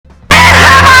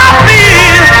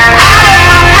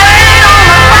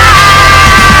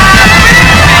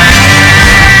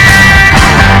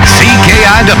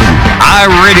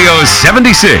Radio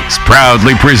 76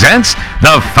 proudly presents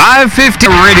the 515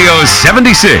 Radio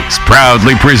 76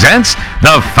 proudly presents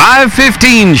the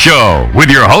 515 Show with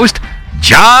your host,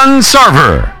 John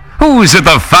Sarver. Who's at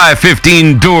the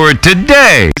 515 door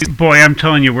today? Boy, I'm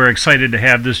telling you, we're excited to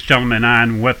have this gentleman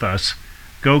on with us.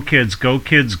 Go Kids, go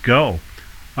Kids, go.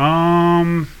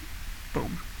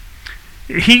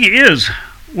 He is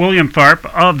William Tharp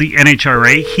of the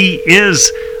NHRA. He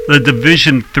is the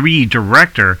Division III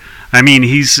director. I mean,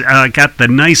 he's got the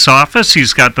nice office.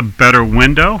 He's got the better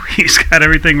window. He's got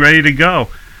everything ready to go.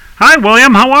 Hi,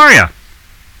 William. How are you?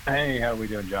 Hey, how are we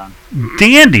doing, John?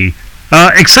 Dandy.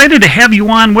 Excited to have you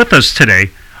on with us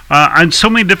today on so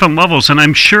many different levels, and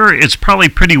I'm sure it's probably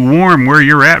pretty warm where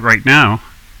you're at right now.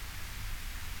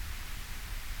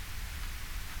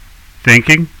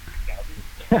 Thinking?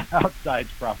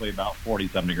 Outside's probably about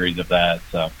 40-some degrees of that,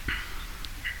 so.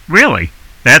 Really?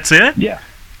 That's it? Yeah.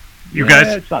 You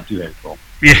guys? It's not too April.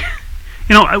 Yeah.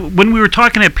 You know, when we were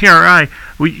talking at PRI,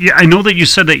 I know that you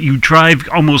said that you drive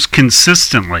almost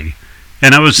consistently.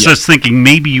 And I was just thinking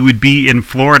maybe you would be in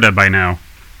Florida by now.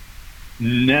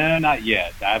 No, not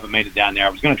yet. I haven't made it down there. I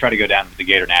was going to try to go down to the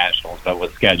Gator Nationals, but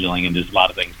with scheduling and just a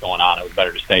lot of things going on, it was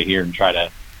better to stay here and try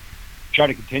to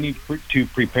continue to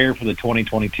prepare for the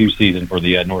 2022 season for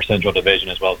the North Central Division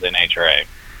as well as the NHRA.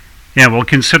 Yeah, well,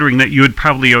 considering that you would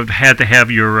probably have had to have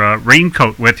your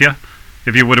raincoat with you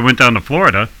if you would have went down to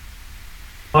Florida.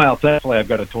 Well, thankfully, I've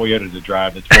got a Toyota to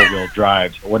drive that's four-wheel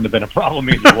drive, so it wouldn't have been a problem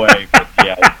either way. But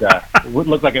yeah, it would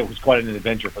look like it was quite an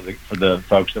adventure for the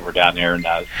folks that were down there, and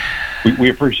we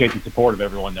appreciate the support of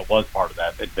everyone that was part of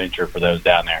that adventure for those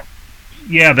down there.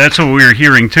 Yeah, that's what we were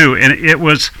hearing too, and it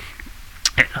was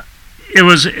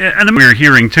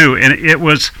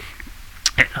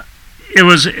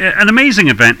an amazing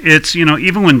event. It's, you know,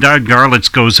 even when Doug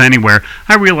Garlitz goes anywhere,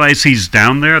 I realize he's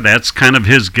down there. That's kind of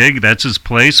his gig. That's his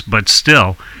place. But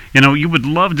still, you know, you would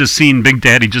love to see Big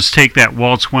Daddy just take that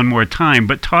waltz one more time.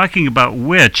 But talking about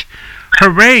which,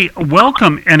 hooray,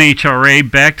 welcome NHRA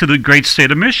back to the great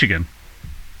state of Michigan.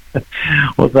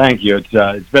 Well, thank you.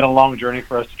 It's been a long journey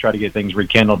for us to try to get things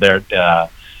rekindled there.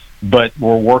 But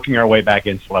we're working our way back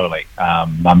in slowly.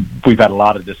 We've had a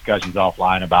lot of discussions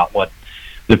offline about what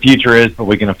the future is, but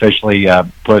we can officially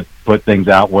put things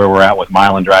out where we're at with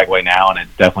Milan Dragway now, and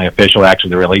it's definitely official.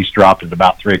 Actually, the release dropped at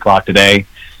about 3 o'clock today.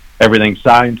 Everything's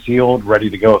signed, sealed, ready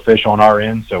to go official on our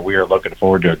end, so we are looking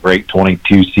forward to a great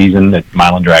 22 season at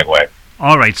Milan Dragway.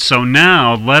 All right, so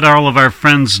now let all of our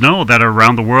friends know that are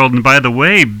around the world, and by the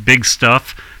way, big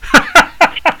stuff,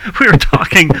 we were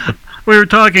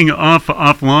talking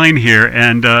offline here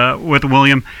and with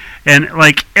William. And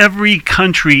like every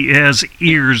country has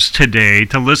ears today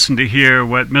to listen to hear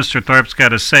what Mr. Tharp's got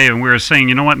to say. And we were saying,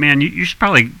 you know what, man, you should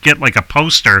probably get like a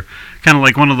poster, kind of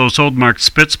like one of those old Mark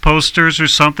Spitz posters or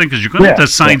something, because you're going to have to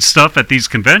sign stuff at these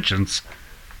conventions.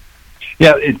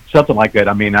 Yeah, it's something like that.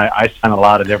 I mean, I sign a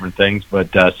lot of different things, but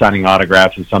signing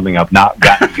autographs is something I've not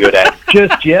gotten good at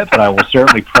just yet, but I will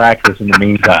certainly practice in the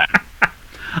meantime.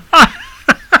 All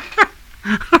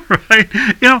right.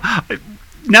 You know,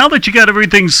 now that you got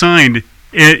everything signed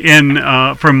in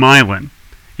for Milan,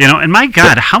 you know, and my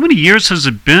God, how many years has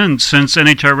it been since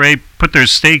NHRA put their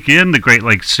stake in the Great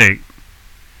Lakes State?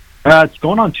 It's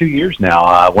going on 2 years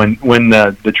now. When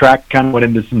the track kind of went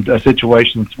into some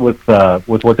situations with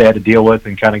what they had to deal with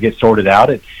and kind of get sorted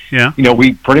out, you know,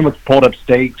 we pretty much pulled up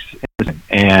stakes,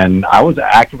 and I was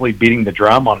actively beating the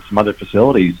drum on some other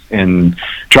facilities and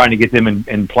trying to get them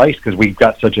in place because we've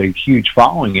got such a huge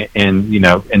following in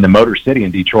the Motor City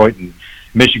in Detroit and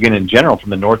Michigan in general,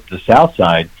 from the north to the south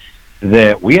side,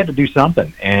 that we had to do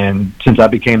something. And since I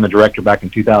became the director back in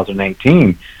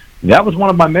 2018. That was one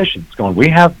of my missions. We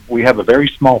have a very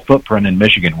small footprint in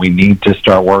Michigan. We need to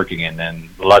start working, and then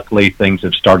luckily things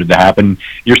have started to happen.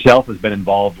 Yourself has been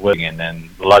involved with, and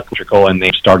then luckily, and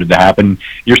they've started to happen.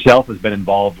 Yourself has been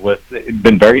involved with,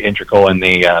 been very integral in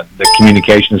the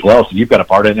communication as well. So you've got a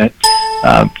part in it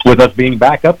with us being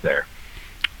back up there.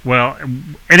 Well,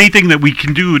 anything that we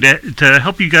can do to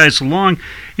help you guys along,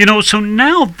 you know. So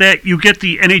now that you get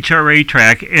the NHRA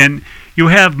track and you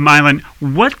have Milan,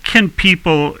 what can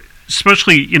people,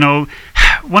 especially, you know,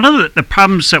 one of the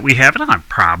problems that we have, not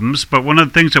problems, but one of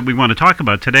the things that we want to talk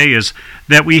about today is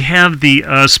that we have the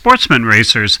sportsman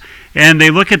racers, and they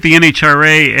look at the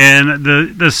NHRA and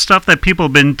the stuff that people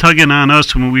have been tugging on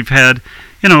us when we've had,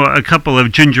 you know, a couple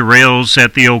of ginger ales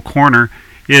at the old corner,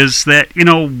 is that, you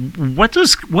know, what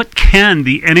can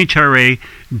the NHRA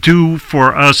do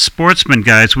for us sportsmen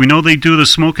guys? We know they do the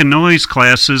smoke and noise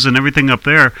classes and everything up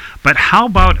there, but how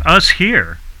about us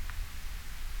here?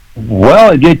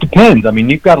 Well, it depends. I mean,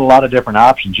 you've got a lot of different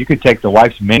options. You could take the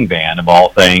wife's minivan, of all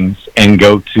things, and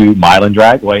go to Milan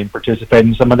Dragway and participate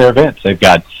in some of their events. They've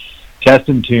got Test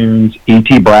and Tunes,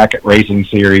 ET Bracket Racing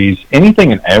Series,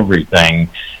 anything and everything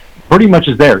pretty much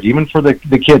is there. Even for the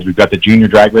kids, we've got the Junior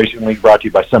Drag Racing League brought to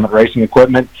you by Summit Racing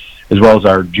Equipment, as well as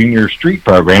our Junior Street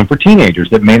program for teenagers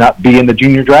that may not be in the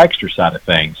junior dragster side of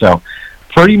things. So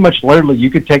pretty much literally you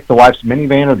could take the wife's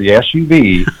minivan or the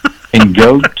SUV and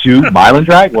go to Milan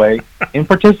Dragway and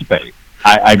participate.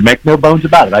 I make no bones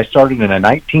about it. I started in a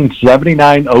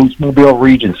 1979 Oldsmobile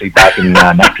Regency back in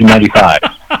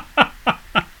 1995.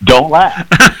 Don't laugh,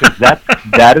 because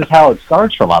that is how it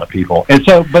starts for a lot of people. And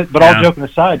so, but all joking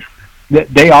aside,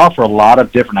 they offer a lot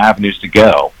of different avenues to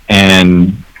go,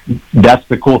 and that's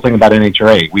the cool thing about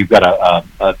NHRA. We've got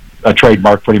a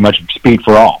trademark pretty much of speed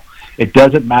for all. It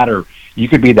doesn't matter. You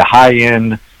could be the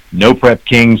high-end no prep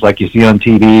kings like you see on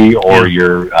TV, or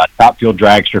your top field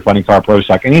dragster, funny car, pro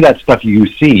stock, any of that stuff you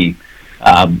see.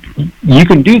 You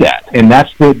can do that, and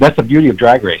that's the beauty of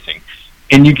drag racing.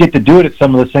 And you get to do it at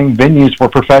some of the same venues where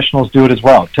professionals do it as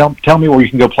well. Tell me where you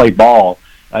can go play ball.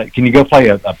 Can you go play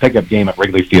a pickup game at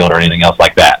Wrigley Field or anything else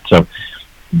like that? So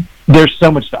there's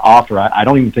so much to offer. I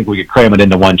don't even think we could cram it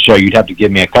into one show. You'd have to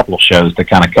give me a couple of shows to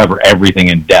kind of cover everything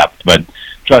in depth. But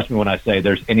trust me when I say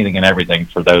there's anything and everything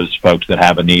for those folks that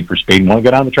have a need for speed and want to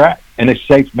go down the track. And it's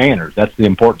safe manners. That's the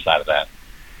important side of that.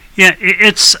 Yeah,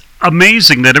 it's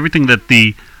amazing that everything that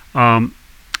the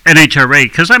NHRA,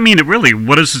 because I mean, it really,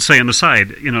 what does it say on the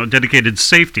side? Dedicated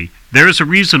safety. There's a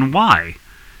reason why.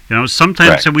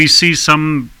 Sometimes we see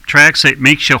some tracks that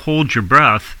makes you hold your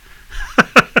breath.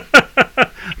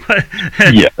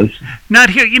 Yes. Not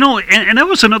here. And that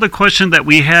was another question that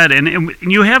we had. And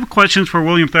you have questions for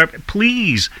William Tharp,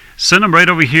 please send them right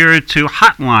over here to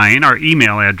Hotline, our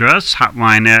email address,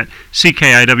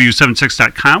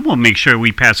 hotline@ckiw76.com. We'll make sure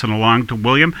we pass it along to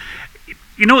William.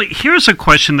 Here's a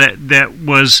question that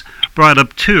was brought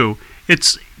up too.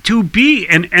 It's to be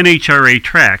an NHRA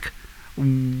track,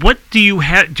 what do you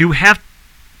have? Do you have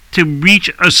to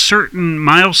reach a certain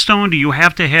milestone? Do you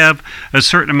have to have a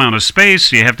certain amount of space?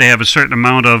 Do you have to have a certain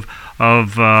amount of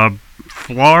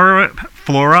flora?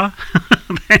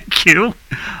 Thank you.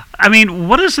 I mean,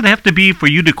 what does it have to be for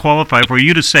you to qualify, for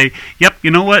you to say, yep,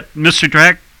 you know what, Mr.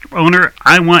 Track owner,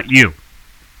 I want you.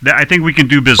 I think we can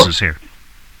do business here.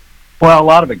 Well, a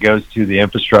lot of it goes to the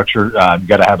infrastructure. You've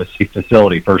got to have a safe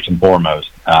facility first and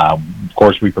foremost. Of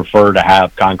course, we prefer to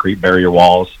have concrete barrier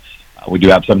walls. We do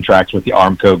have some tracks with the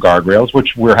Armco guardrails,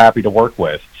 which we're happy to work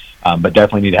with, but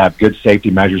definitely need to have good safety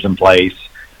measures in place,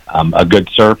 a good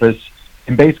surface,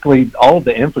 and basically all of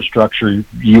the infrastructure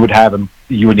you would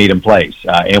need in place.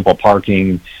 Ample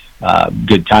parking,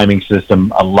 good timing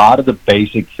system, a lot of the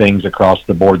basic things across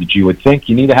the board that you would think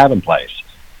you need to have in place.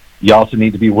 You also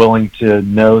need to be willing to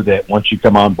know that once you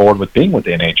come on board with being with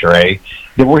the NHRA,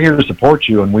 that we're here to support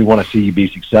you and we want to see you be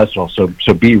successful. So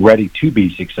be ready to be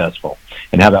successful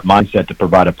and have that mindset to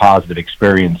provide a positive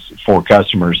experience for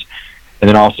customers, and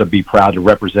then also be proud to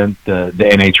represent the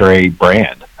NHRA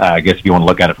brand. I guess if you want to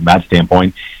look at it from that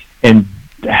standpoint, and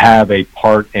have a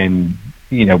part in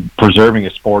preserving a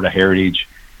sport, a heritage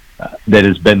that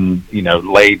has been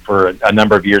laid for a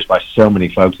number of years by so many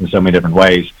folks in so many different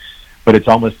ways. But it's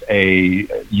almost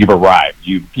you've arrived.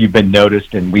 You've been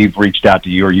noticed, and we've reached out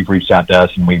to you, or you've reached out to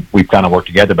us, and we've kind of worked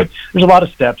together. But there's a lot of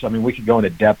steps. I mean, we could go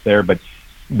into depth there, but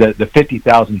the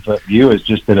 50,000-foot view is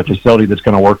just that a facility that's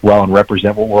going to work well and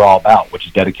represent what we're all about, which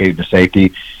is dedicated to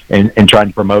safety and trying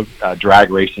to promote drag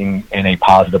racing in a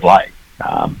positive light.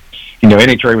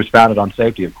 NHRA was founded on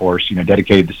safety, of course,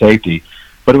 dedicated to safety.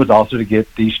 But it was also to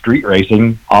get the street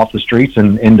racing off the streets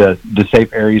and into the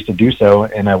safe areas to do so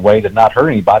in a way to not hurt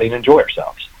anybody and enjoy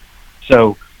ourselves.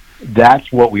 So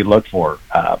that's what we look for.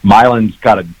 Milan's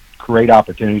got a great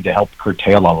opportunity to help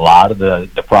curtail a lot of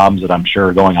the problems that I'm sure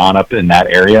are going on up in that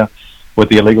area with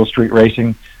the illegal street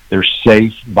racing. They're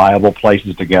safe, viable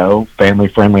places to go,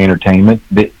 family-friendly entertainment.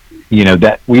 That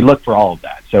we look for all of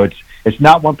that. So it's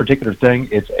not one particular thing.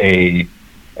 It's a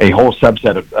whole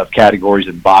subset of categories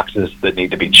and boxes that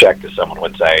need to be checked, as someone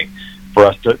would say, for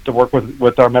us to work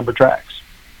with our member tracks.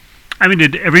 I mean,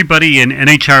 did everybody in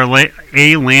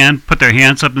NHRA land put their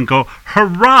hands up and go,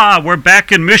 hurrah, we're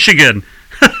back in Michigan?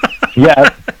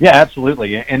 Yeah,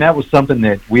 absolutely. And that was something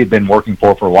that we had been working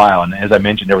for a while. And as I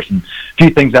mentioned, there were some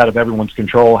few things out of everyone's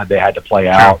control they had to play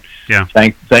out. Yeah.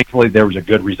 Thankfully, there was a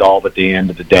good resolve at the end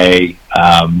of the day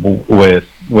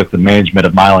with the management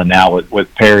of Milan now,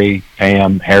 with Perry,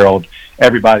 Pam, Harold,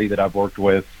 everybody that I've worked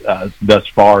with thus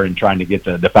far in trying to get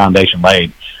the foundation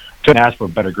laid. Couldn't ask for a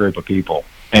better group of people.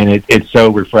 And it's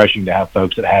so refreshing to have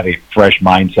folks that have a fresh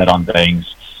mindset on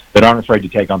things. that aren't afraid to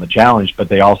take on the challenge, but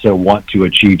they also want to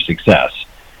achieve success.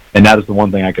 And that is the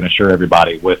one thing I can assure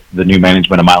everybody with the new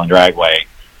management of Milan Dragway.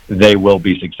 They will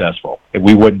be successful. If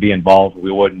we wouldn't be involved, we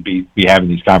wouldn't be having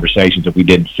these conversations if we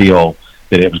didn't feel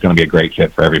that it was going to be a great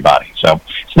fit for everybody. So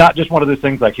it's not just one of those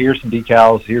things like, here's some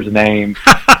decals, here's a name,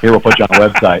 here we'll put you on the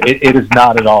website. It is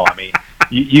not at all. I mean,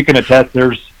 you can attest. There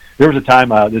was a time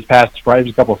this past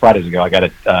Friday, a couple of Fridays ago, I got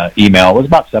an email. It was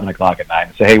about 7 o'clock at night.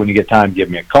 And say, hey, when you get time, give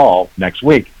me a call next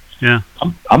week. Yeah,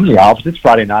 I'm in the office. It's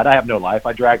Friday night. I have no life.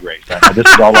 I drag race. This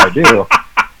is all I do.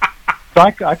 So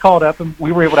I called up, and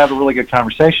we were able to have a really good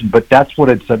conversation. But that's what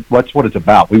it's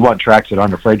about. We want tracks that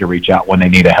aren't afraid to reach out when they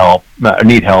need help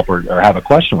or have a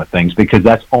question with things, because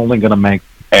that's only going to make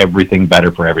everything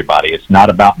better for everybody. It's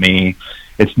not about me.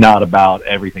 It's not about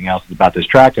everything else. It's about those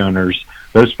track owners,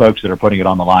 those folks that are putting it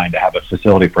on the line to have a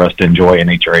facility for us to enjoy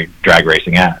NHRA drag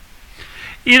racing at.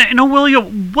 You know,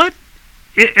 William, what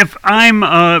if I'm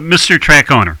Mr.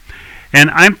 Track Owner, and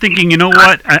I'm thinking, you know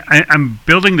what, I'm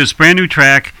building this brand new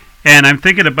track, and I'm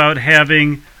thinking about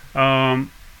having the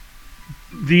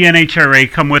NHRA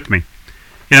come with me.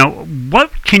 You know,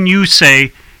 what can you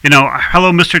say? You know,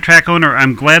 hello, Mr. Track Owner.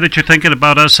 I'm glad that you're thinking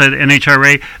about us at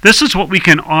NHRA. This is what we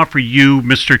can offer you,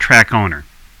 Mr. Track Owner.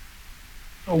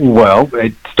 Well,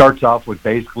 it starts off with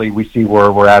basically we see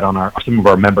where we're at on some of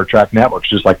our member track networks,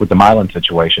 just like with the Milan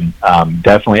situation.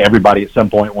 Definitely everybody at some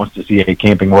point wants to see a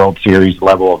Camping World Series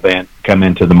level event come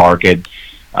into the market.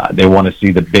 They want to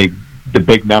see the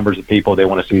big numbers of people. They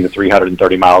want to see the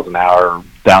 330 miles an hour,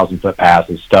 1,000-foot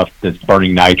passes, stuff that's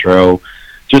burning nitro,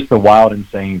 just the wild,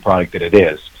 insane product that it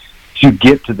is. To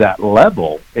get to that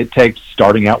level, it takes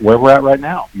starting out where we're at right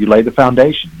now. You lay the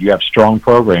foundation. You have strong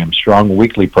programs, strong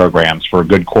weekly programs for a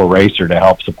good core racer to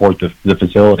help support the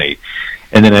facility.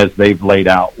 And then as they've laid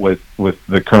out with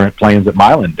the current plans at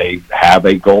Milan, they have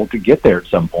a goal to get there at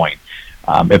some point.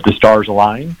 If the stars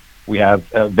align, we have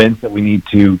events that we need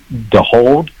to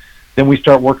hold. Then we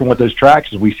start working with those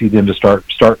tracks as we see them to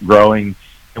start growing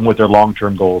and what their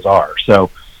long-term goals are.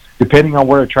 So depending on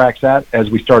where a track's at,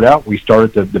 as we start out, we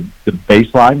start at the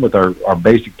baseline with our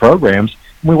basic programs,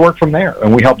 and we work from there.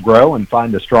 And we help grow and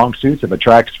find the strong suits. If a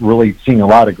track's really seeing a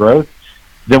lot of growth,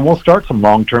 then we'll start some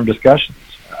long-term discussions.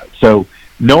 So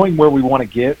knowing where we want to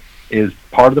get is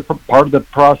part of the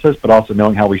process, but also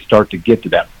knowing how we start to get to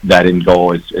that end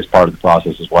goal is part of the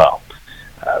process as well.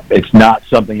 It's not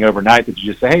something overnight that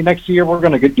you just say, hey, next year we're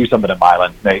going to do something at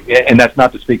Milan. And that's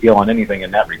not to speak ill on anything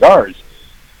in that regards.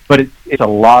 But it's a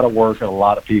lot of work and a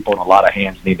lot of people and a lot of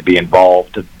hands need to be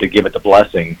involved to give it the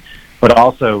blessing, but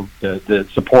also the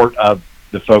support of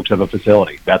the folks of a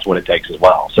facility. That's what it takes as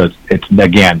well. So it's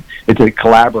a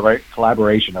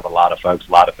collaboration of a lot of folks,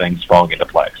 a lot of things falling into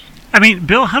place. I mean,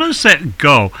 Bill, how does that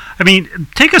go? I mean,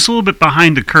 take us a little bit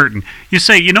behind the curtain. You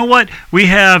say, you know what, we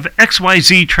have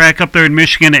XYZ track up there in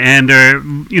Michigan, and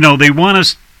they want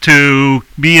us to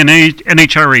be an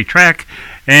NHRA track.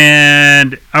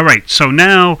 And all right, so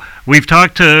now we've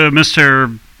talked to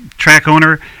Mr. Track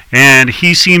Owner, and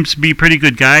he seems to be a pretty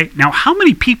good guy. Now, how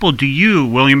many people do you,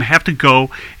 William, have to go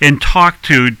and talk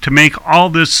to make all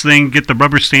this thing get the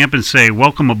rubber stamp and say,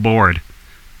 welcome aboard?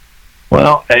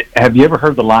 Well, have you ever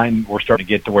heard the line, we're starting to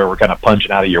get to where we're kind of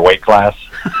punching out of your weight class?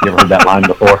 You ever heard that line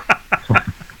before?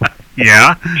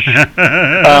 Yeah.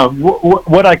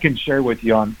 What I can share with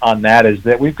you on that is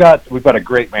that we've got a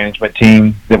great management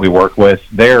team that we work with.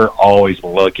 They're always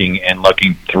looking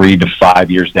 3 to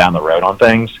 5 years down the road on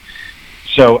things.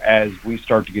 So as we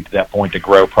start to get to that point to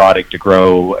grow product, to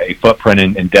grow a footprint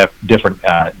in different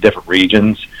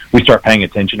regions, we start paying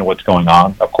attention to what's going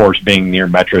on. Of course, being near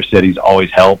metro cities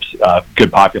always helps. Good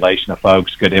population of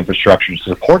folks, good infrastructure to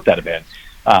support that event.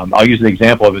 I'll use the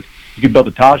example of it. You can build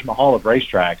a Taj Mahal of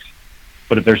racetracks,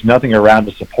 but if there's nothing around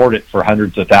to support it for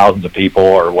hundreds of thousands of people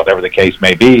or whatever the case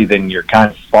may be, then you're kind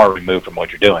of far removed from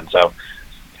what you're doing. So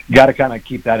you got to kind of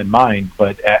keep that in mind.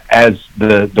 But as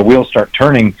the wheels start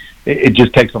turning, it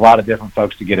just takes a lot of different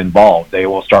folks to get involved. They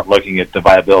will start looking at the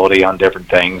viability on different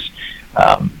things.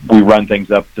 We run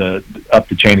things up the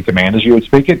chain of command, as you would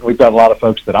speak it. We've got a lot of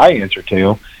folks that I answer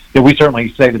to that we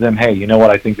certainly say to them, hey, you know what,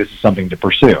 I think this is something to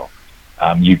pursue.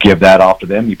 You give that off to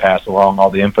them. You pass along all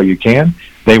the info you can.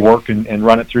 They work and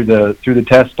run it through the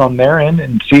test on their end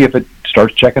and see if it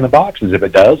starts checking the boxes. If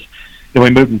it does, then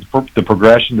we move the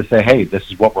progression to say, hey,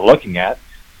 this is what we're looking at.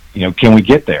 Can we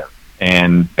get there?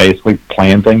 And basically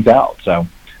plan things out. So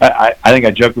I think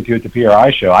I joked with you at the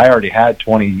PRI show. I already had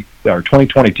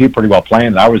 2022 pretty well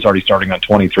planned, and I was already starting on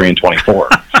 23 and 24.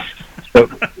 So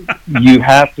you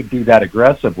have to be that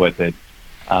aggressive with it.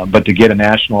 But to get a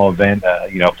national event,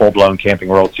 full-blown Camping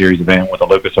World Series event with a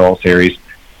Lucas Oil Series,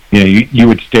 you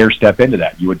would stair step into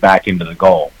that. You would back into the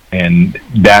goal. And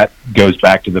that goes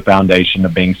back to the foundation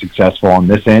of being successful on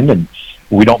this end. And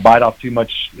we don't bite off too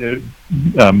much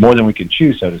more than we can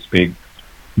chew, so to speak.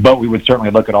 But we would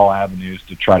certainly look at all avenues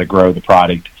to try to grow the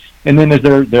product. And then is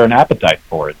there an appetite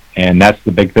for it? And that's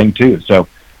the big thing, too. So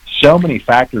many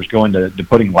factors go into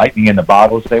putting lightning in the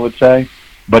bottle, as they would say.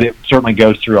 But it certainly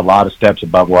goes through a lot of steps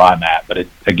above where I'm at. But it,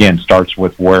 again, starts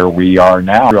with where we are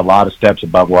now. Through a lot of steps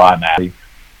above where I'm at.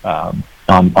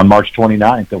 On March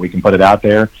 29th, that we can put it out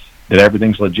there, that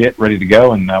everything's legit, ready to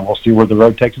go, and we'll see where the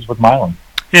road takes us with Milan.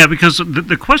 Yeah, because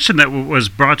the question that was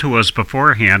brought to us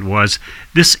beforehand was,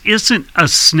 this isn't a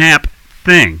snap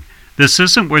thing. This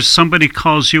isn't where somebody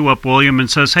calls you up, William, and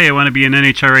says, hey, I want to be an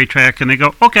NHRA track, and they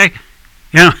go, okay.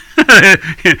 Yeah,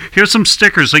 here's some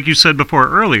stickers, like you said before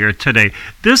earlier today.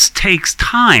 This takes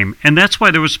time, and that's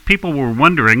why there was people were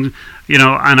wondering,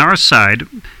 on our side,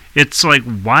 it's like,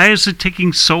 why is it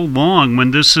taking so long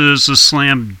when this is a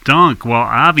slam dunk? Well,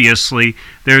 obviously,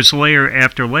 there's layer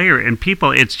after layer, and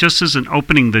people, it just isn't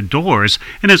opening the doors.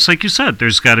 And it's like you said,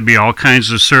 there's got to be all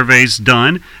kinds of surveys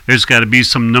done. There's got to be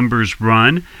some numbers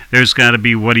run. There's got to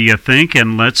be, what do you think?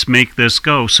 And let's make this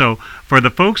go. So for the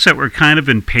folks that were kind of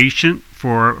impatient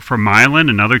for Milan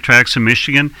and other tracks in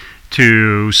Michigan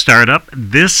to start up,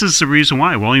 this is the reason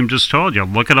why. William just told you,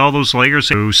 look at all those layers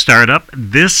to start up.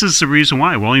 This is the reason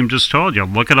why. William just told you,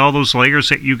 look at all those layers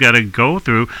that you got to go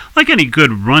through. Like any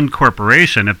good run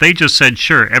corporation, if they just said,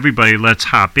 sure, everybody, let's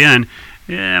hop in,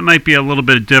 it might be a little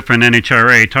bit different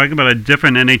NHRA. Talking about a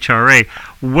different NHRA,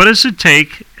 what does it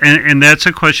take? And that's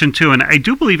a question too. And I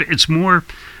do believe it's more,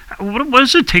 what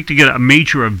does it take to get a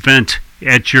major event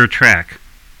at your track?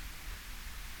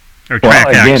 Or track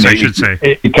acts, I should say.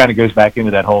 It kind of goes back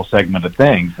into that whole segment of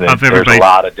things. There's a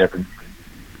lot of different.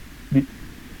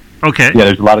 Okay. Yeah,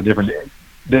 there's a lot of different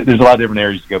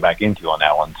areas to go back into on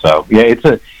that one. So yeah,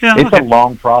 it's a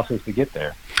long process to get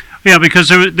there. Yeah, because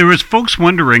there was folks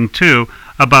wondering too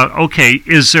about, okay,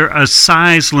 is there a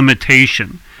size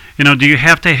limitation? Do you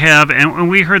have to have? And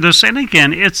we heard this, and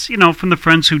again, it's from the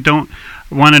friends who don't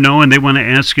want to know and they want to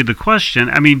ask you the question.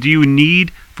 I mean, do you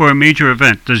need, for a major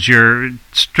event, does your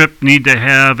strip need to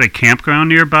have a campground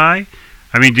nearby?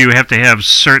 I mean, do you have to have a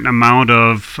certain amount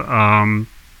of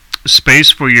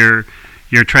space for your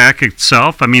track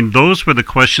itself? I mean, those were the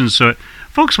questions that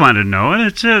folks wanted to know, and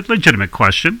it's a legitimate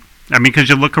question. I mean, because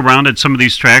you look around at some of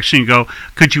these tracks and you go,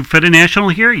 could you fit a national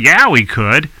here? Yeah, we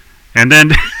could. And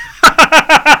then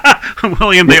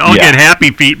William, they all get happy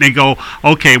feet and they go,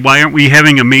 okay, why aren't we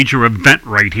having a major event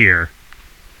right here?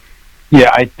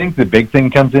 Yeah, I think the big thing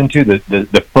comes into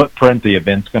the footprint the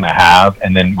event's going to have,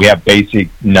 and then we have basic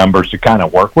numbers to kind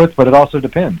of work with, but it also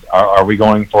depends. Are we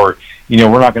going for,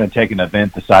 we're not going to take an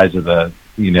event the size of the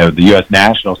U.S.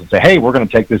 Nationals and say, hey, we're going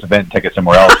to take this event and take it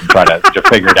somewhere else and try to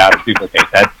figure it out and duplicate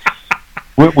that.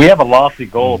 We have a lofty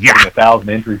goal of putting 1,000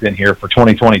 entries in here for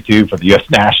 2022 for the U.S.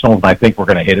 Nationals, and I think we're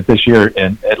going to hit it this year,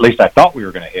 and at least I thought we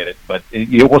were going to hit it, but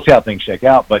we'll see how things shake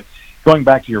out. But going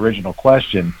back to your original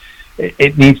question,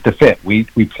 it needs to fit. We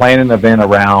plan an event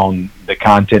around the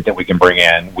content that we can bring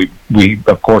in. We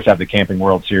of course have the Camping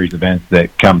World Series events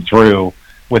that come through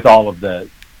with all of the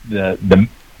how do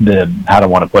I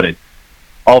want to put it,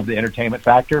 all of the entertainment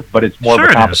factor, but it's more of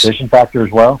a competition factor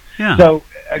as well. Yeah. So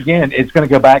again, it's going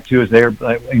to go back to,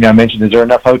 I mentioned, is there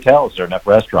enough hotels? Is there enough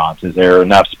restaurants? Is there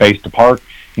enough space to park,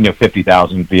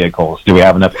 50,000 vehicles? Do we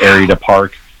have enough area to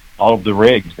park all of the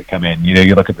rigs that come in?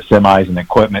 You look at the semis and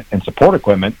equipment and support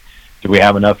equipment. Do we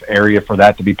have enough area for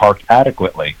that to be parked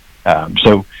adequately?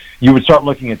 So you would start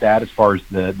looking at that as far as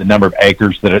the number of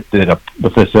acres that the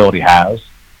facility has.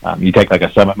 You take like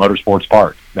a Summit Motorsports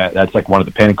Park. That's like one of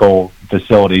the pinnacle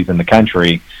facilities in the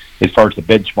country as far as the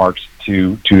benchmarks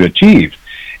to achieve.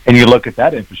 And you look at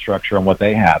that infrastructure and what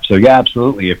they have. So yeah,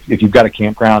 absolutely. If you've got a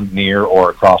campground near or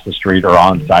across the street or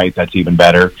on site, that's even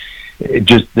better.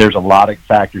 There's a lot of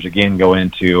factors again go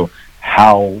into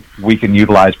how we can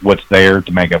utilize what's there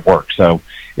to make it work. So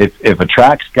if a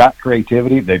track's got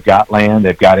creativity, they've got land,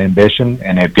 they've got ambition,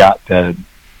 and they've got the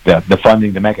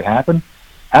funding to make it happen,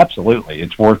 absolutely,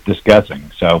 it's worth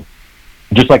discussing. So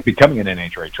just like becoming an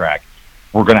NHRA track,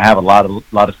 we're going to have a lot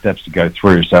of steps to go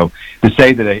through. So to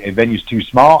say that a venue's too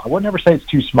small, I would never say it's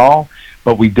too small,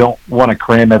 but we don't want to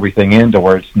cram everything into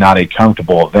where it's not a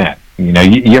comfortable event.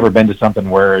 You ever been to something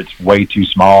where it's way too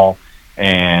small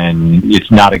and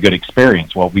it's not a good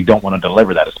experience? Well, we don't want to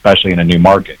deliver that, especially in a new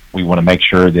market. We want to make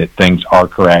sure that things are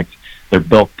correct, they're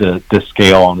built to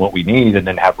scale on what we need, and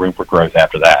then have room for growth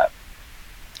after that.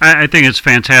 I think it's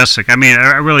fantastic. I mean,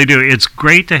 I really do. It's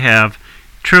great to have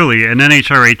truly an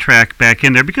NHRA track back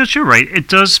in there, because you're right, it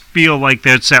does feel like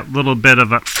there's that little bit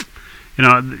of a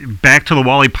back to the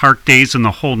Wally Park days and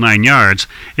the whole 9 yards,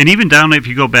 and even down if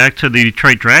you go back to the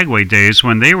Detroit Dragway days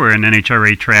when they were an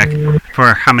NHRA track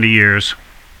for how many years?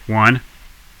 One.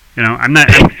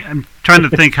 I'm trying to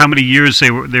think how many years they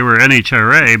were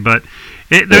NHRA, but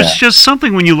there's just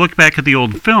something when you look back at the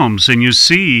old films and you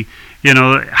see,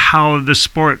 how the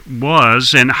sport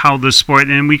was and how the sport,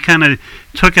 and we kind of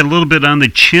took it a little bit on the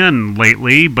chin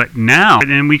lately, but now,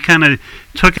 and we kind of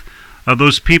took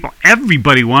those people.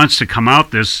 Everybody wants to come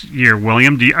out this year,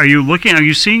 William. Are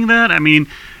you seeing that? I mean,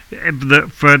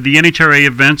 for the NHRA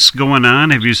events going on,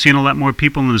 have you seen a lot more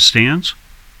people in the stands?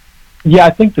 Yeah,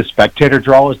 I think the spectator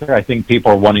draw is there. I think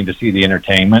people are wanting to see the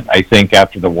entertainment. I think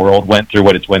after the world went through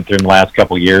what it's went through in the last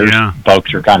couple of years,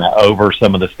 folks are kind of over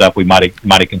some of the stuff we might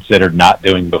have considered not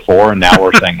doing before, and now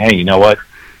we're saying, hey, you know what?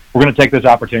 We're going to take those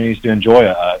opportunities to enjoy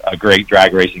a great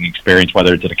drag racing experience,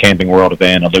 whether it's at a Camping World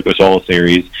event, a Lucas Oil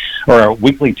Series, or a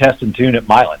weekly test and tune at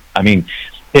Milan. I mean,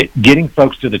 getting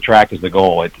folks to the track is the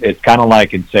goal. It's kind of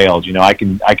like in sales. I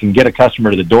can get a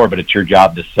customer to the door, but it's your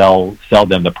job to sell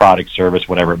them the product, service,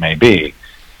 whatever it may be.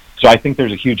 So I think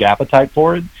there's a huge appetite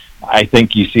for it. I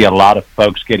think you see a lot of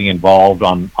folks getting involved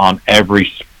on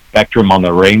every spectrum on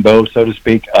the rainbow, so to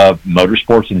speak, of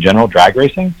motorsports in general, drag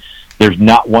racing. There's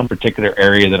not one particular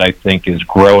area that I think is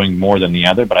growing more than the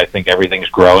other, but I think everything's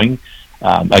growing.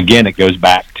 Again, it goes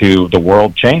back to the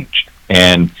world changed,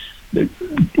 and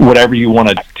whatever you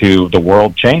want to the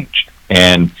world changed,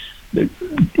 and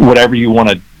whatever you want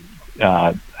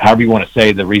to, however you want to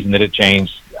say the reason that it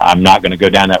changed, I'm not going to go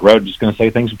down that road. I'm just going to say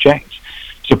things have changed.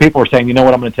 So people are saying, you know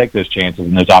what, I'm going to take those chances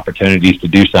and those opportunities to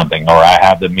do something, or I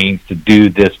have the means to do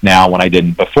this now when I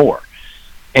didn't before.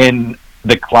 And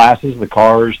the classes, the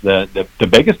cars, the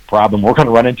biggest problem we're going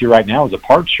to run into right now is a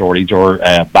parts shortage or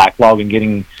a backlog in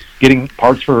getting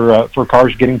parts for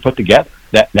cars getting put together.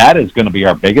 That is going to be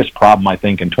our biggest problem, I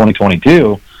think, in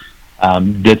 2022.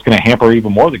 That's going to hamper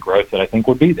even more the growth that I think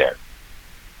would be there.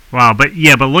 Wow, but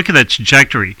look at that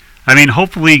trajectory. I mean,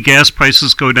 hopefully gas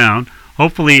prices go down.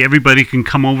 Hopefully everybody can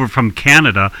come over from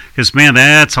Canada, because, man,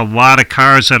 that's a lot of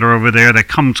cars that are over there that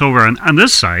comes over on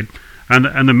this side,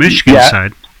 on the Michigan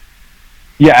side.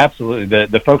 Yeah, absolutely.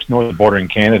 The folks north of the border in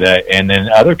Canada and then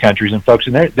other countries and folks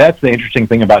in there, that's the interesting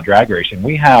thing about drag racing.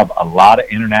 We have a lot of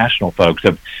international folks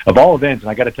of all events, and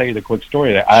I got to tell you the quick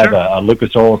story. I have a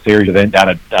Lucas Oil Series event down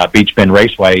at Beach Bend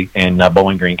Raceway in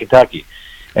Bowling Green, Kentucky.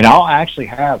 And I'll actually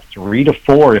have 3 to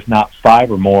 4, if not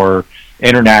 5 or more,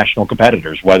 international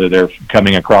competitors, whether they're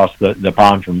coming across the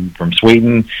pond from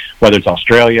Sweden, whether it's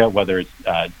Australia, whether it's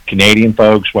Canadian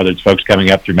folks, whether it's folks coming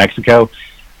up through Mexico.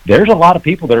 There's a lot of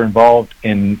people that are involved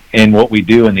in what we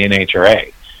do in the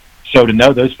NHRA. So to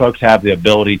know those folks have the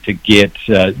ability to get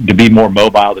to be more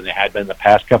mobile than they had been in the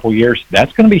past couple of years,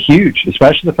 that's going to be huge,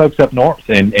 especially the folks up north.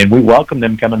 And we welcome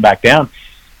them coming back down.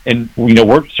 And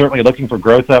we're certainly looking for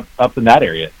growth up in that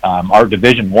area. Our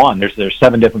Division One, there's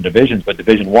 7 different divisions, but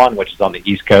Division One, which is on the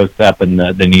East Coast, up in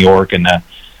the New York and the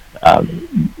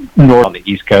north on the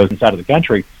East Coast and side of the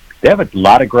country, they have a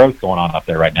lot of growth going on up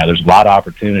there right now. There's a lot of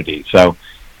opportunity. So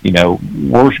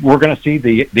we're going to see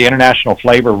the international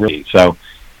flavor really. So,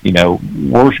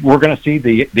 we're going to see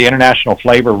the international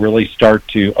flavor really start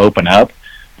to open up.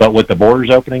 But with the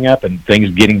borders opening up and things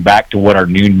getting back to what our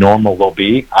new normal will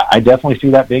be, I definitely see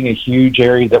that being a huge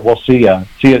area that we'll see a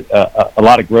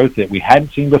lot of growth that we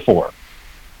hadn't seen before.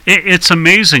 It's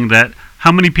amazing that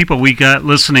how many people we got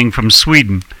listening from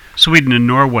Sweden and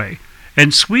Norway.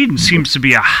 And Sweden seems to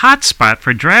be a hot spot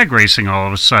for drag racing all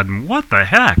of a sudden. What the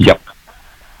heck? Yep.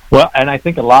 Well, and I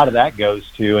think a lot of that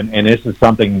goes to, and this is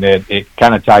something that it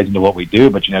kind of ties into what we do,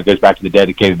 but, it goes back to the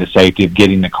dedicated to safety of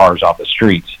getting the cars off the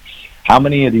streets. How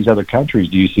many of these other countries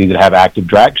do you see that have active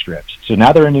drag strips? So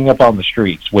now they're ending up on the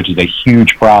streets, which is a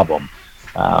huge problem.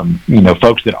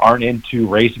 Folks that aren't into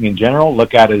racing in general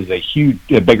look at it as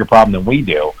a bigger problem than we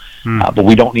do. But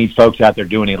we don't need folks out there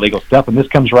doing illegal stuff, and this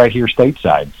comes right here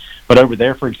stateside. But over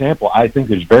there, for example, I think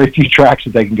there's very few tracks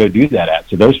that they can go do that at.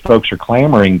 So those folks are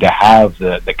clamoring to have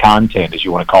the content, as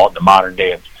you want to call it, in the modern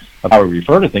day of how we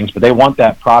refer to things, but they want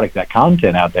that product, that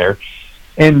content out there,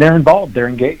 and they're involved, they're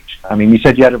engaged. I mean, you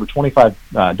said you had over 25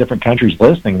 different countries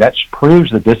listening. That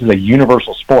proves that this is a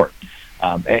universal sport.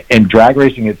 And drag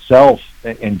racing itself,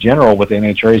 in general, with the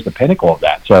NHRA is the pinnacle of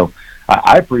that. So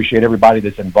I appreciate everybody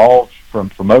that's involved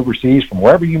from overseas, from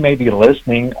wherever you may be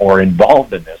listening or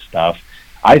involved in this stuff.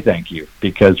 I thank you,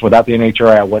 because without the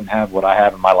NHRA, I wouldn't have what I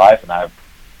have in my life, and I've,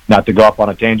 not to go off on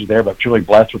a tangent there, but truly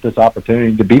blessed with this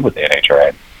opportunity to be with the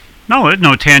NHRA.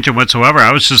 No tangent whatsoever.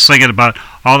 I was just thinking about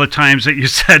all the times that you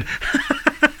said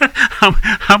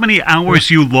how many hours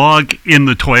you log in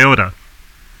the Toyota.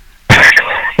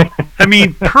 I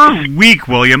mean, per week,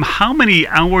 William, how many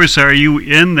hours are you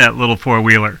in that little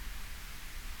four-wheeler?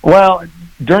 Well,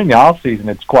 during the off season,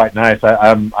 it's quite nice.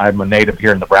 I'm a native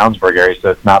here in the Brownsburg area,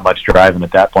 so it's not much driving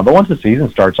at that point. But once the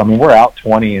season starts, I mean, we're out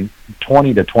 20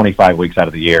 to 25 weeks out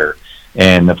of the year.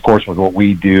 And, of course, with what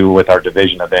we do with our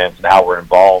division events and how we're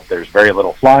involved, there's very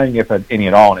little flying, if any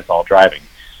at all, and it's all driving.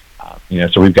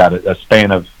 So we've got a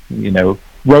span of,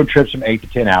 road trips from 8 to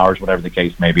 10 hours, whatever the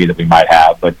case may be that we might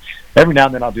have. But every now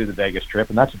and then I'll do the Vegas trip,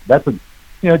 and that's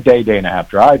a day and a half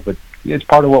drive, but it's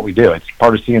part of what we do. It's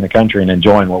part of seeing the country and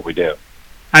enjoying what we do.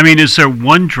 I mean, is there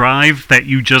one drive that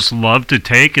you just love to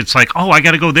take? It's like, oh, I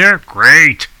got to go there?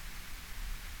 Great.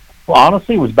 Well,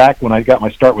 honestly, it was back when I got my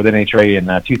start with NHRA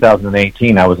in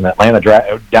 2018. I was in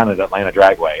down at Atlanta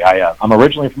Dragway. I'm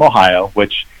originally from Ohio,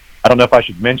 which I don't know if I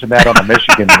should mention that on a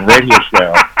Michigan radio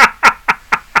show.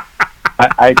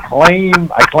 I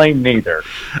claim neither.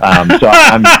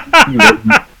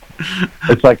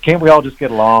 It's like, can't we all just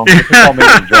get along? Just call me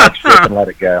the drag strip and let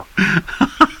it go.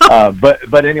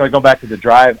 But anyway, going back to the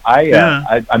drive,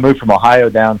 I moved from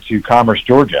Ohio down to Commerce,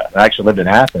 Georgia. I actually lived in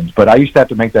Athens, but I used to have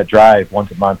to make that drive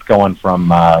once a month, going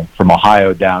from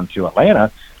Ohio down to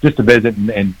Atlanta just to visit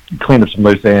and clean up some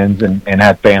loose ends and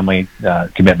have family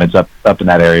commitments up in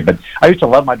that area. But I used to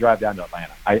love my drive down to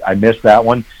Atlanta. I missed that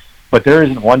one. But there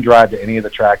isn't one drive to any of the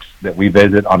tracks that we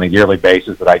visit on a yearly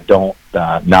basis that I don't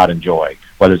not enjoy,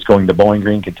 whether it's going to Bowling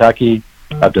Green, Kentucky,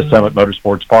 up to Summit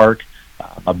Motorsports Park.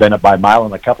 I've been up by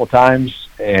Milan a couple of times,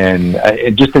 and I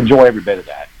just enjoy every bit of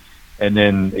that. And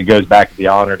then it goes back to the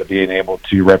honor to being able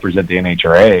to represent the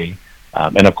NHRA,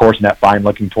 and, of course, in that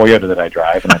fine-looking Toyota that I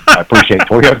drive, and I appreciate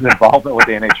Toyota's involvement with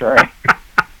the NHRA.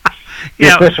 The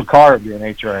official car of the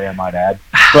NHRA, I might add.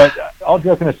 But all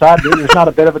joking aside, there's not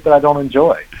a bit of it that I don't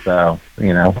enjoy. So,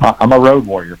 I'm a road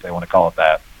warrior, if they want to call it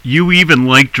that. You even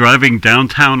like driving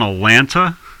downtown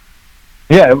Atlanta?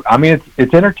 Yeah, I mean,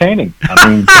 it's entertaining. I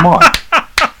mean, come on.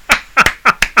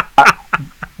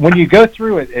 When you go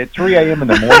through it at 3 a.m. in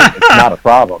the morning, it's not a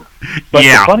problem. But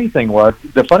the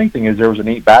funny thing is there was a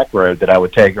neat back road that I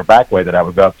would take, or back way that I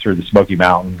would go up through the Smoky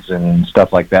Mountains and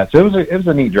stuff like that. So it was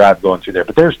a neat drive going through there.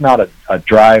 But there's not a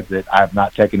drive that I have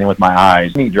not taken in with my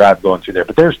eyes. Neat drive going through there.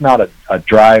 But there's not a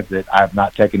drive that I have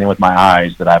not taken in with my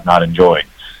eyes that I have not enjoyed.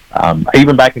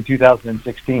 Even back in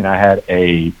 2016, I had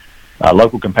a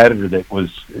local competitor that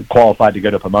was qualified to go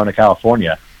to Pomona,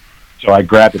 California. So I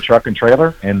grabbed a truck and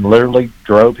trailer and literally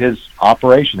drove his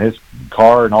operation, his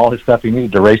car and all his stuff he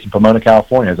needed to race in Pomona,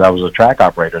 California, as I was a track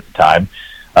operator at the time,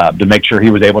 to make sure he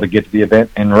was able to get to the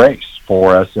event and race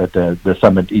for us at the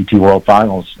Summit ET World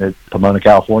Finals at Pomona,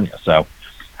 California. So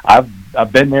I've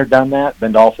been there, done that,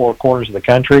 been to all four corners of the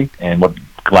country, and would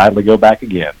gladly go back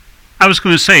again. I was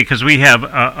going to say, because we have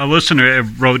a listener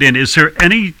wrote in, is there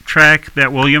any track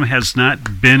that William has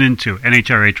not been into,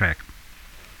 NHRA track?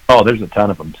 Oh, there's a ton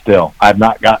of them still. I've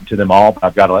not gotten to them all, but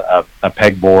I've got a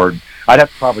pegboard. I'd have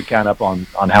to probably count up on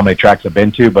how many tracks I've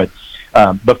been to, but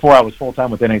before I was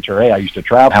full-time with NHRA, I used to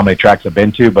travel. How many tracks I've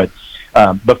been to, but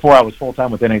before I was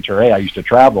full-time with NHRA, I used to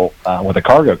travel with a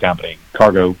cargo company.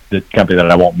 The company that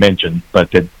I won't mention,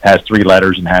 but it has 3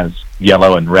 letters and has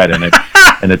yellow and red in it,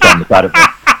 and it's on the side of it.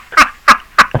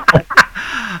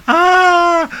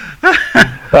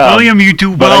 William, you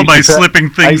do well by slipping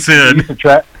things in.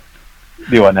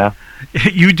 Do what now?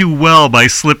 You do well by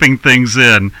slipping things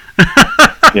in.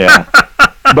 Yeah,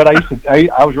 but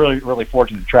I was really, really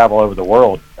fortunate to travel over the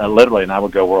world, literally, and I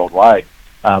would go worldwide.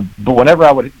 But whenever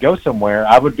I would go somewhere,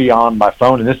 I would be on my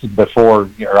phone, and this is before,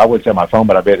 or I wouldn't say my phone,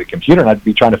 but I'd be at a computer, and I'd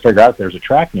be trying to figure out if there's a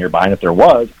track nearby, and if there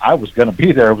was, I was going to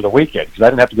be there over the weekend, because I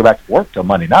didn't have to go back to work till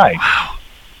Monday night. Wow.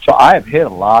 So I have hit a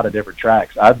lot of different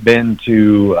tracks. I've been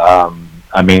to,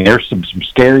 there's some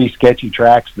scary, sketchy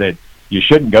tracks that you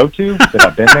shouldn't go to, that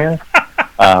I've been there.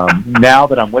 Now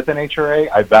that I'm with NHRA,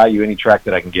 I value any track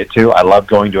that I can get to. I love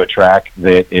going to a track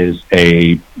that is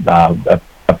a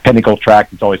pinnacle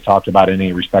track that's always talked about in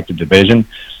any respective division.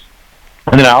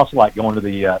 And then I also like going to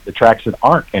the tracks that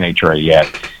aren't NHRA yet,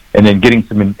 and then getting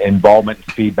some involvement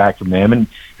and feedback from them, and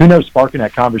who knows, sparking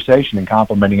that conversation and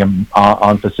complimenting them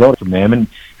on facilities from them, and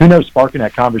who knows, sparking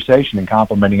that conversation and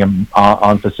complimenting them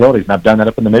on facilities. And I've done that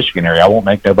up in the Michigan area. I won't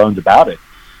make no bones about it,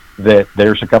 that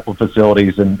there's a couple of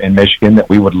facilities in Michigan that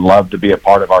we would love to be a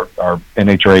part of our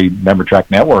NHRA member track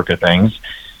network of things,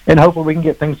 and hopefully we can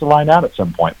get things to line out at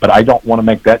some point. But I don't want to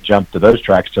make that jump to those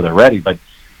tracks till they're ready. But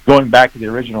going back to the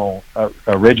original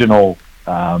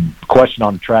question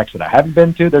on the tracks that I haven't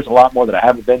been to, there's a lot more that I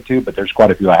haven't been to, but there's quite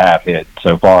a few I have hit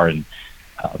so far. And,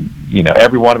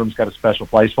 every one of them's got a special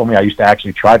place for me. I used to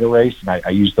actually try to race, and I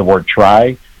use the word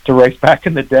try to race back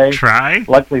in the day. Try.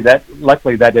 Luckily that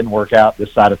didn't work out.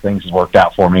 This side of things has worked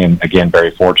out for me, and again,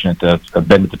 very fortunate to have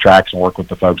been at the tracks and work with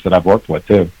the folks that I've worked with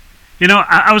too. You know,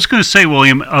 I was going to say,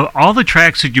 William, all the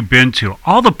tracks that you've been to,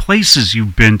 all the places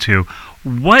you've been to,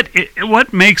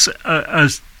 what makes a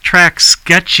track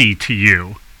sketchy to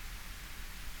you?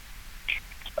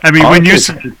 I mean,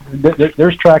 honestly,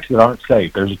 there's tracks that aren't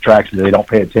safe. There's tracks that they don't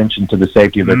pay attention to the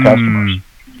safety of their customers.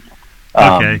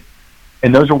 Okay.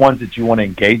 And those are ones that you want to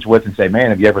engage with and say, man,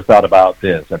 have you ever thought about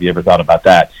this? Have you ever thought about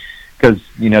that? Because,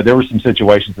 you know, there were some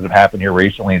situations that have happened here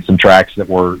recently and some tracks that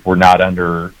were not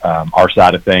under our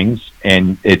side of things.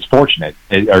 And it's fortunate,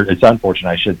 or it's unfortunate,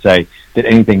 I should say, that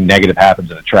anything negative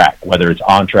happens at a track, whether it's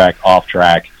on track, off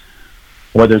track,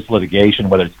 whether it's litigation,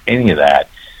 whether it's any of that.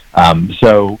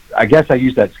 So I guess I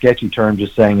use that sketchy term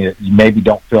just saying that you maybe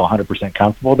don't feel 100%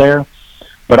 comfortable there,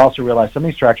 but also realize some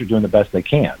of these tracks are doing the best they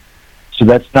can. So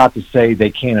that's not to say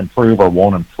they can't improve or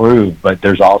won't improve, but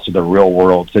there's also the real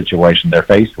world situation they're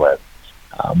faced with.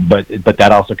 But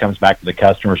that also comes back to the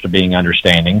customers to being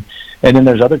understanding. And then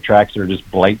there's other tracks that are just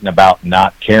blatant about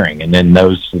not caring. And then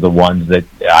those are the ones that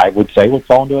I would say would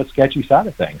fall into a sketchy side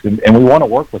of things. And we want to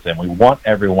work with them. We want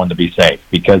everyone to be safe,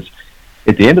 because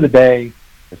at the end of the day,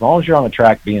 as long as you're on the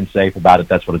track being safe about it,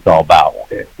 that's what it's all about.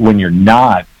 When you're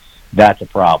not, that's a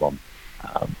problem.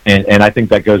 And I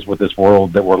think that goes with this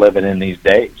world that we're living in these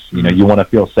days. You know, you want to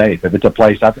feel safe. If it's a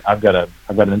place, I've got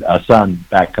a son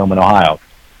back home in Ohio,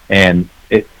 and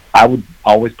I would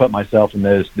always put myself in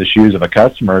the shoes of a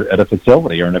customer at a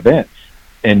facility or an event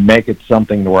and make it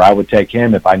something where I would take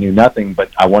him if I knew nothing,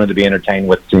 but I wanted to be entertained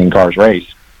with seeing cars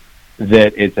race,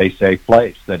 that it's a safe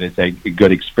place, that it's a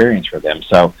good experience for them.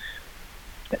 So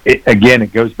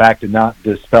it goes back to not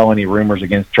dispel any rumors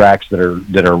against tracks that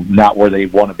are not where they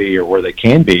want to be or where they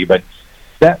can be, but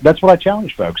that's what I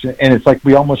challenge folks. And it's like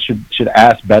we almost should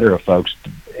ask better of folks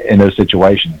in those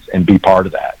situations and be part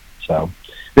of that. So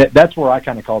that's where I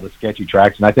kind of call the sketchy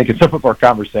tracks. And I think in some of our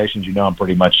conversations, you know, I'm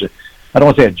pretty much, I don't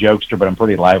want to say a jokester, but I'm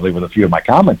pretty lively with a few of my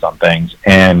comments on things.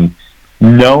 And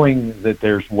knowing that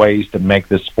there's ways to make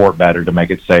this sport better, to make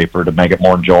it safer, to make it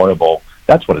more enjoyable,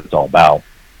 that's what it's all about.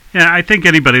 Yeah, I think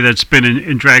anybody that's been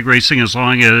in drag racing as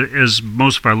long as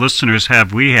most of our listeners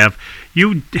have,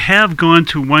 you have gone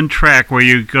to one track where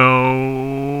you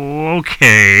go,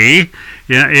 okay,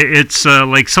 yeah, it's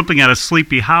like something out of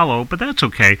Sleepy Hollow, but that's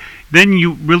okay. Then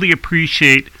you really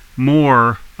appreciate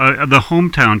more the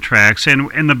hometown tracks.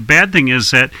 And the bad thing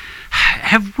is that,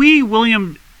 have we,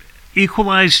 William,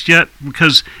 equalized yet?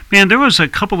 Because, man, there was a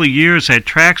couple of years that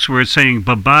tracks were saying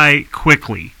bye-bye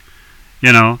quickly.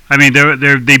 You know, I mean,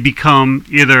 they become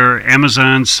either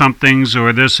Amazon somethings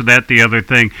or this or that, the other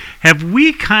thing. Have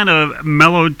we kind of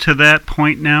mellowed to that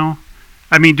point now?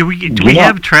 I mean, do we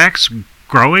have tracks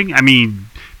growing? I mean,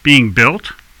 being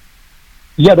built?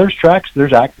 Yeah, there's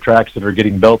active tracks that are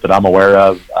getting built that I'm aware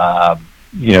of.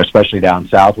 You know, especially down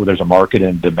south where there's a market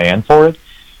and demand for it.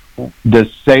 To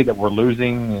say that we're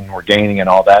losing and we're gaining and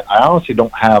all that, I honestly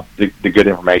don't have the good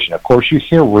information. Of course, you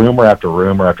hear rumor after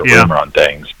rumor after rumor on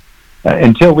things.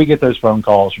 Until we get those phone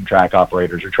calls from track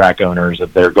operators or track owners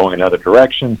that they're going another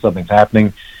direction, something's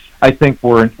happening, I think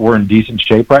we're in decent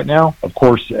shape right now. Of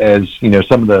course, as you know,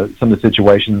 some of the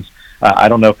situations, I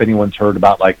don't know if anyone's heard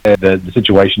about like the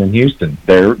situation in Houston.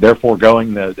 They're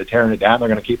foregoing the tearing it down. They're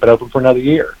going to keep it open for another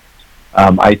year.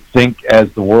 I think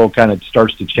as the world kind of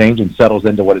starts to change and settles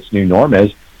into what its new norm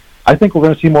is, I think we're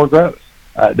going to see more growth.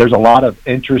 There's a lot of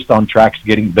interest on tracks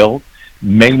getting built.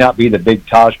 May not be the big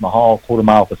Taj Mahal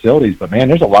quarter-mile facilities, but, man,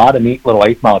 there's a lot of neat little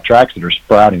eighth-mile tracks that are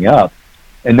sprouting up,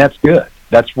 and that's good.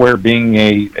 That's where being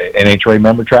an NHRA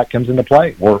member track comes into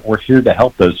play. We're here to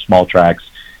help those small tracks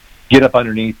get up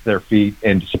underneath their feet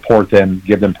and to support them,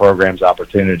 give them programs,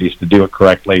 opportunities to do it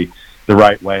correctly, the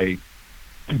right way,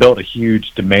 build a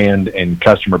huge demand and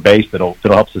customer base that'll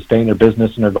help sustain their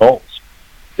business and their goals.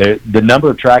 The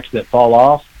number of tracks that fall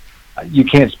off, you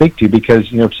can't speak to, because,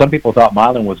 you know, some people thought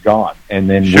Milan was gone, and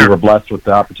then we were blessed with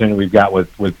the opportunity we've got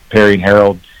with Perry and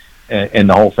Harold and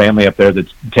the whole family up there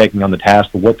that's taking on the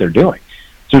task of what they're doing.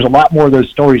 So there's a lot more of those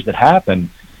stories that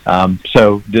happen.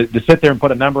 So to sit there and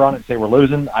put a number on it and say we're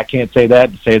losing, I can't say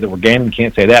that. To say that we're gaining,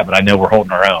 can't say that, but I know we're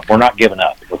holding our own. We're not giving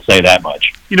up. Let's say that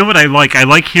much. You know what I like? I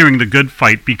like hearing the good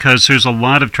fight, because there's a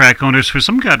lot of track owners, for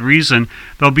some god reason,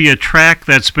 there'll be a track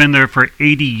that's been there for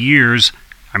 80 years.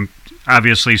 I'm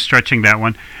obviously stretching that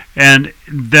one. And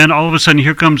then all of a sudden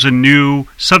here comes a new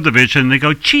subdivision, and they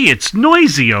go, gee, it's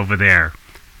noisy over there.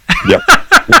 Yep.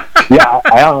 Yeah,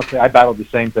 I battled the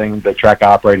same thing. The track I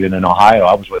operated in Ohio,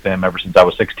 I was with them ever since I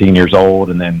was 16 years old,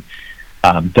 and then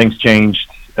things changed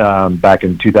back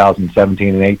in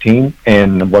 2017 and 18,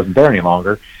 and wasn't there any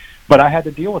longer. But I had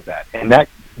to deal with that, and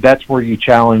that's where you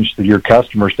challenge your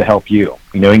customers to help you.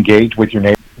 Engage with your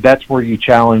neighbor. That's where you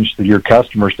challenge your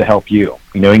customers to help you.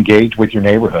 Engage with your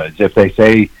neighborhoods. If they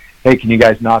say, "Hey, can you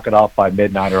guys knock it off by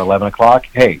midnight or 11 o'clock?"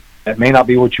 Hey, that may not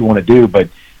be what you want to do, but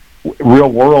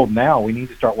real world now, we need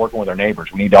to start working with our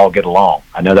neighbors. We need to all get along.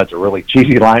 I know that's a really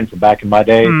cheesy line from back in my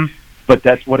day, but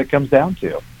that's what it comes down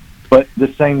to. But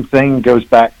the same thing goes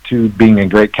back to being a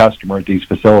great customer at these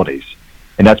facilities,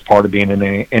 and that's part of being an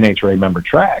NHRA member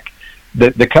track.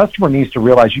 The customer needs to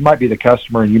realize you might be the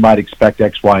customer and you might expect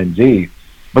X, Y, and Z,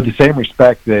 but the same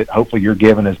respect that hopefully you're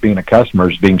given as being a customer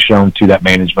is being shown to that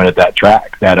management at that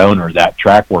track, that owner, that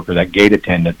track worker, that gate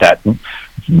attendant,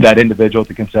 that individual at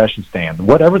the concession stand,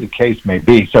 whatever the case may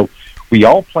be. So we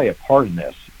all play a part in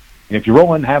this. And if you're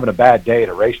rolling having a bad day at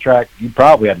a racetrack, you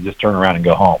probably have to just turn around and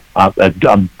go home. I'm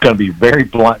going to be very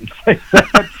blunt and say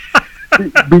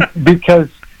that because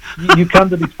you come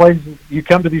to these places. You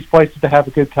come to these places to have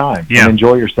a good time and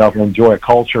enjoy yourself and enjoy a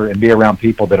culture and be around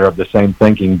people that are of the same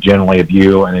thinking generally of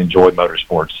you and enjoy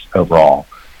motorsports overall.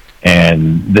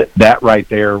 And that right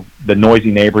there, the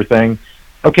noisy neighbor thing.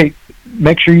 Okay,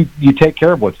 make sure you take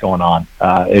care of what's going on.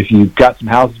 If you've got some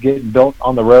houses getting built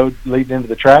on the road leading into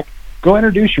the track, go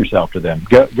introduce yourself to them.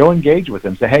 Go engage with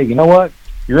them. Say, hey, you know what?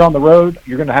 You're on the road.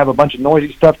 You're going to have a bunch of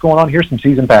noisy stuff going on. Here's some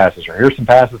season passes, or here's some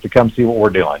passes to come see what we're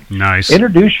doing. Nice.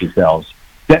 Introduce yourselves.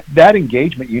 That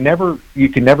engagement, you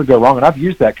can never go wrong. And I've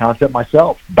used that concept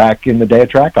myself back in the day of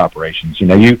track operations.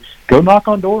 You go knock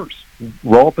on doors,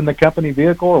 roll up in the company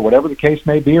vehicle or whatever the case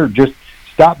may be, or just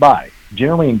stop by.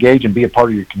 Generally engage and be a part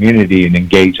of your community and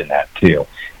engage in that too.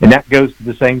 And that goes to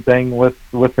the same thing with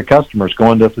the customers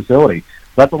going to a facility.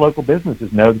 Let the local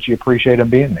businesses know that you appreciate them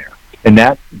being there. And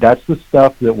that's the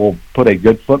stuff that will put a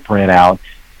good footprint out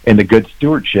in the good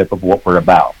stewardship of what we're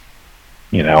about.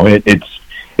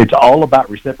 It's all about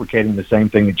reciprocating the same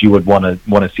thing that you would want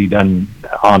to see done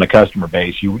on a customer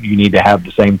base. You need to have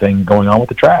the same thing going on with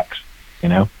the tracks.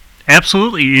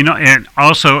 Absolutely. And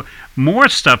also more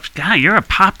stuff. God, you're a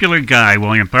popular guy,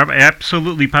 William Tharp.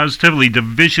 Absolutely, positively.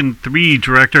 Division 3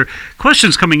 Director.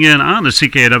 Questions coming in on the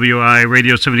CKWI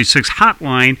Radio 76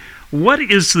 hotline. What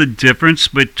is the difference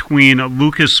between a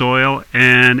Lucas Oil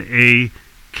and a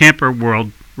Camper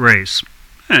World race?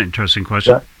 An interesting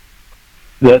question.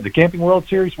 The Camping World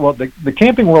Series? Well, the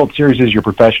Camping World Series is your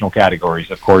professional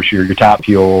categories. Of course, your Top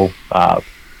Fuel,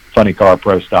 Funny Car,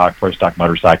 Pro Stock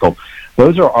Motorcycle.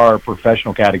 Those are our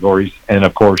professional categories. And,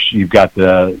 of course, you've got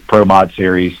the Pro Mod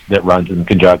Series that runs in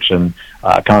conjunction,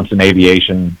 Constant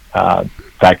Aviation,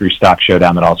 Factory Stock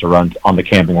Showdown that also runs on the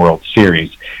Camping World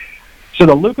Series. So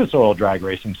the Lucas Oil Drag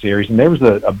Racing Series, and there was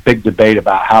a big debate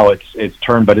about how it's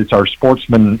termed, but it's our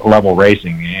sportsman level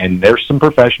racing, and there's some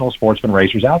professional sportsman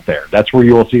racers out there. That's where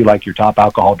you will see like your top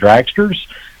alcohol dragsters,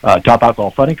 top alcohol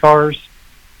funny cars.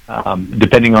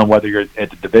 Depending on whether you're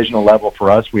at the divisional level, for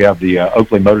us, we have the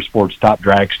Oakley Motorsports Top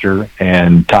Dragster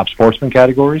and Top Sportsman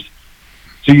categories.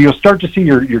 So you'll start to see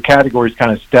your categories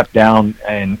kind of step down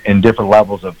in different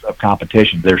levels of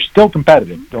competition. They're still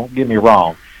competitive, don't get me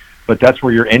wrong. But that's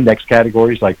where your index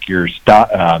categories, like your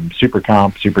Super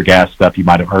Comp, Super Gas stuff you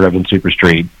might have heard of in Super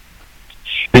Street.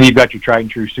 Then you've got your tried and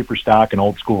true Super Stock and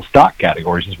Old School Stock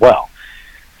categories as well.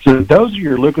 So those are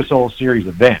your Lucas Oil Series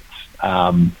events.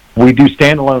 We do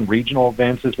standalone regional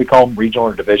events, as we call them, regional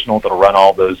or divisional, that'll run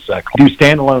all those.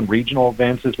 Standalone regional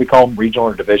events, as we call them, regional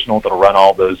or divisional, that'll run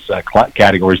all those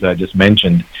categories that I just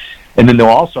mentioned. And then they'll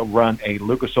also run a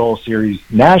Lucas Oil Series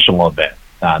national event.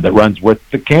 That runs with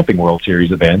the Camping World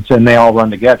Series events, and they all run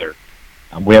together.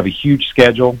 We have a huge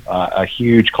schedule, a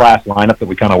huge class lineup that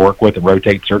we kind of work with and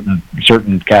rotate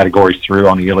certain categories through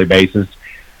on a yearly basis.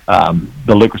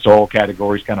 The Lucas Oil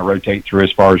categories kind of rotate through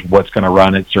as far as what's going to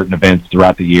run at certain events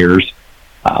throughout the years.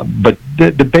 But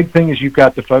the big thing is you've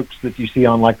got the folks that you see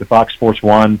on like the Fox Sports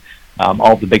 1,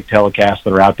 all the big telecasts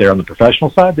that are out there on the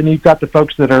professional side. Then you've got the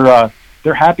folks that are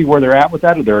they're happy where they're at with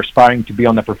that, or they're aspiring to be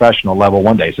on the professional level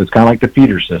one day. So it's kind of like the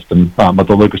feeder system of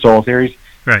the Lucas Oil Series.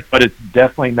 Right. But it's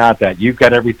definitely not that. You've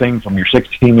got everything from your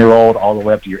 16-year-old all the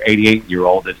way up to your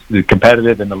 88-year-old that's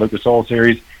competitive in the Lucas Oil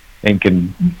Series and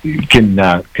can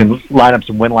line up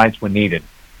some win lines when needed.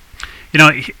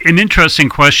 An interesting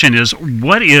question is,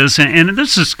 what is, and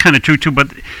this is kind of true too,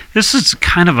 but this is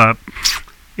kind of a,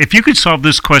 if you could solve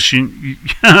this question,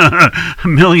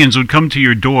 millions would come to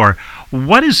your door.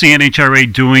 What is the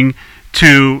NHRA doing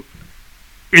to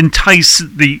entice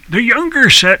the younger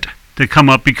set to come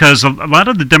up? Because a lot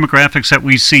of the demographics that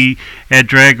we see at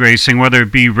drag racing, whether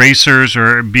it be racers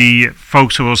or it be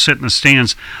folks who will sit in the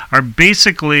stands, are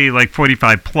basically like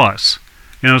 45 plus.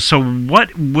 So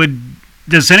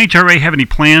does NHRA have any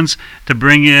plans to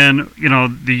bring in,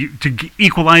 to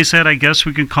equalize that, I guess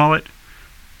we can call it?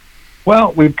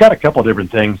 Well, we've got a couple of different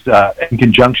things in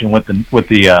conjunction with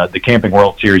the Camping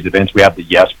World Series events. We have the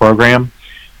YES program,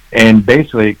 and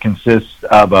basically it consists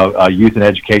of a youth and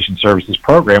education services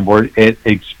program where it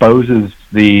exposes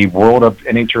the world of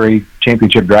NHRA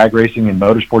championship drag racing and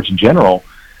motorsports in general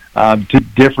to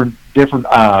different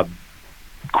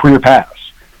career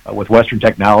paths with Western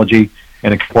Technology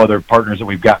and a couple other partners that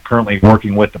we've got currently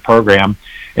working with the program.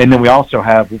 And then we also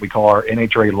have what we call our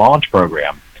NHRA Launch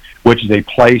program, which is a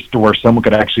place to where someone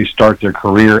could actually start their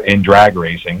career in drag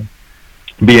racing,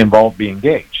 be involved, be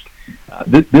engaged.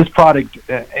 This product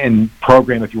and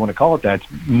program, if you want to call it that,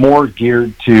 it's more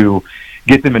geared to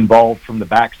get them involved from the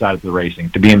backside of the racing,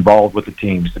 to be involved with the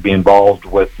teams, to be involved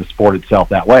with the sport itself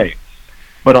that way.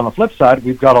 But on the flip side,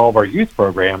 we've got all of our youth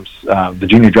programs, the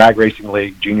Junior Drag Racing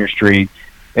League, Junior Street,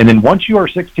 and then once you are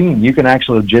 16, you can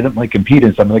actually legitimately compete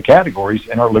in some of the categories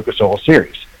in our Lucas Oil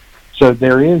Series. So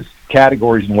there is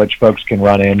categories in which folks can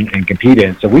run in and compete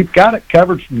in. So we've got it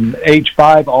covered from age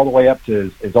 5 all the way up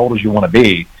to as old as you want to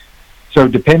be. So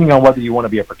depending on whether you want to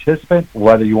be a participant,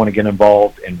 whether you want to get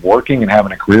involved in working and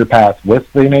having a career path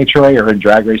with the NHRA or in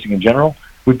drag racing in general,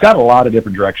 we've got a lot of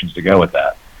different directions to go with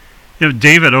that.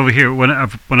 David over here, one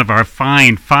of our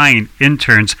fine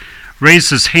interns,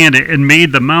 raised his hand and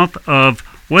made the mouth of,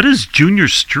 what is Junior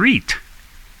Street?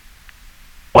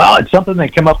 Well, it's something they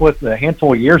came up with a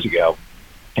handful of years ago.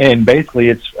 And basically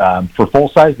it's for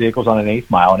full-size vehicles on an 1/8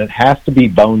 mile, and it has to be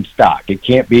bone stock. It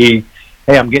can't be,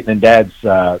 hey, I'm getting in Dad's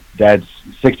 69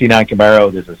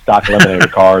 Camaro. There's a stock eliminator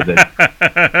car that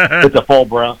it's a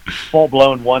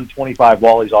full-blown 125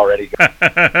 Wally's already got.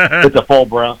 It's a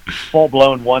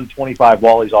full-blown 125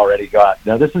 Wally's already got.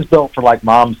 Now, this is built for like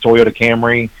Mom's Toyota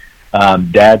Camry,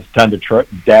 Dad's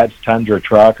Tundra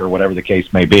truck, or whatever the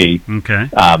case may be. Okay.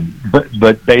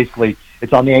 But basically,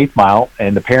 it's on the 1/8 mile,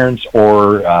 and the parents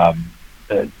or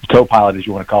co-pilot, as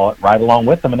you want to call it, ride along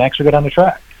with them and actually go down the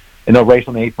track. And they'll race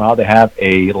on the 1/8 mile. They have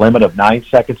a limit of 9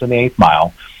 seconds in the 1/8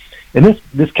 mile. And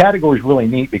this category is really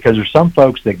neat because there's some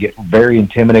folks that get very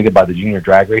intimidated by the Junior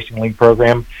Drag Racing League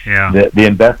program. Yeah. The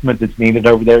investment that's needed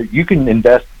over there, you can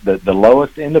invest the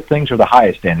lowest end of things or the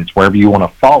highest end. It's wherever you want to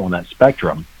fall on that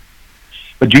spectrum.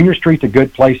 But Junior Street's a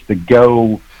good place to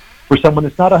go for someone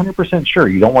that's not 100% sure.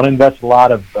 You don't want to invest a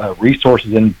lot of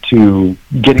resources into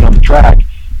getting on the track,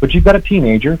 but you've got a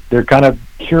teenager. They're kind of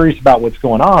curious about what's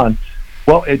going on.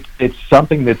 Well, it's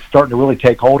something that's starting to really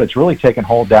take hold. It's really taken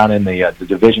hold down in the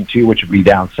Division II, which would be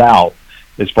down south,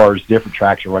 as far as different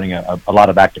tracks are running a lot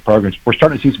of active programs. We're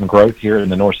starting to see some growth here in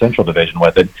the North Central Division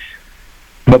with it.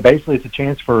 But basically, it's a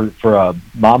chance for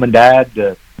mom and dad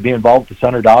to be involved with the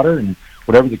son or daughter, and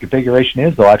whatever the configuration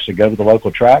is, they'll actually go to the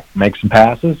local track, make some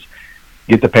passes,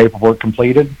 get the paperwork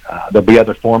completed. There'll be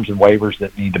other forms and waivers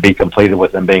that need to be completed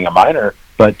with them being a minor.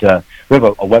 But we have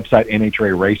a website,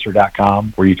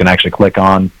 NHRAracer.com, where you can actually click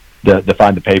on to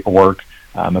find the paperwork.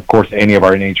 Of course, any of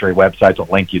our NHRA websites will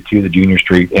link you to the Junior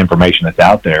Street information that's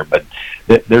out there. But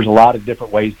there's a lot of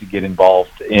different ways to get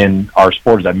involved in our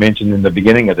sport. As I mentioned in the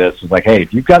beginning of this, it's like, hey,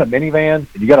 if you've got a minivan,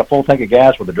 if you've got a full tank of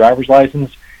gas with a driver's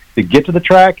license, to get to the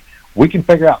track, we can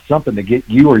figure out something to get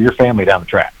you or your family down the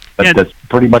track. That's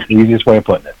pretty much the easiest way of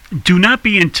putting it. Do not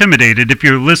be intimidated if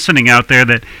you're listening out there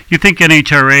that you think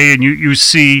NHRA and you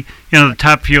see the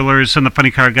top fuelers and the funny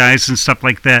car guys and stuff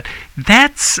like that.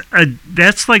 That's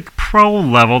like pro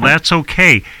level. That's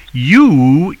okay.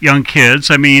 You young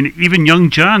kids, I mean, even young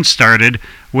John started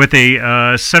with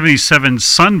a 77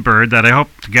 Sunbird that I hope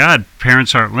to God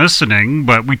parents aren't listening,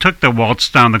 but we took the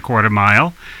Waltz down the 1/4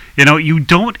 mile. You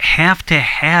don't have to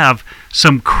have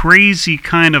some crazy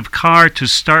kind of car to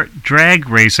start drag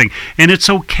racing, and it's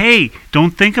okay.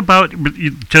 Don't think about,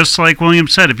 just like William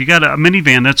said, if you got a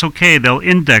minivan, that's okay. They'll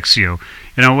index you.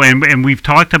 And we've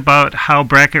talked about how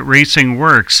bracket racing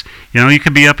works. You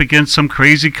could be up against some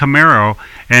crazy Camaro,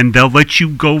 and they'll let you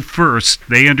go first.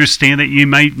 They understand that you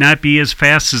might not be as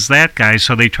fast as that guy,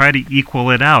 so they try to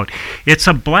equal it out. It's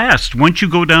a blast. Once you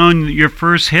go down your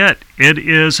first hit, it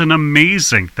is an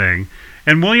amazing thing.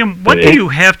 And William, what do you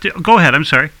have to... Go ahead, I'm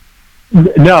sorry.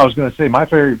 No, I was going to say my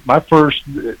first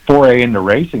foray into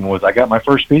racing was I got my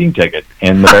first speeding ticket,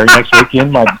 and the very next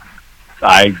weekend,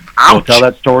 I will tell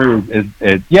that story.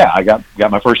 I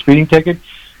got my first speeding ticket.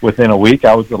 Within a week,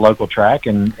 I was at the local track,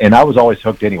 and I was always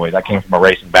hooked anyways. I came from a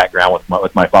racing background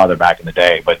with my father back in the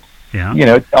day. But,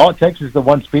 all it takes is the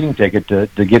one speeding ticket to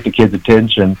get the kids'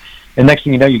 attention. And next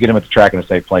thing you know, you get them at the track in a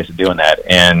safe place of doing that.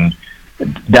 And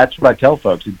that's what I tell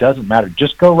folks. It doesn't matter.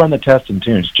 Just go run the tests and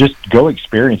tunes. Just go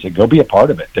experience it. Go be a part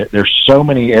of it. There's so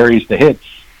many areas to hit.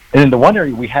 And then the one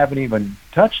area we haven't even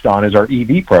touched on is our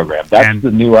EV program. That's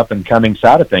the new up-and-coming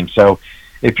side of things. So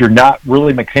if you're not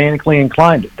really mechanically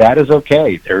inclined, that is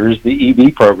okay. There's the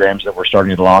EV programs that we're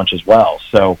starting to launch as well.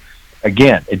 So,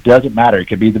 again, it doesn't matter. It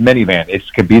could be the minivan. It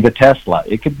could be the Tesla.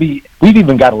 It could be – we've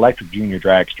even got electric junior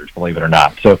dragsters, believe it or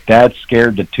not. So if Dad's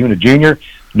scared to tune a junior,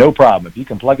 no problem. If you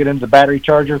can plug it into the battery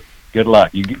charger, good luck.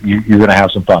 You're going to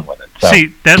have some fun with it. So. See,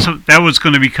 that was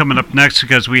going to be coming up next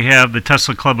because we have the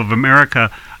Tesla Club of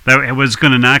America that was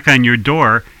going to knock on your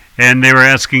door, and they were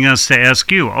asking us to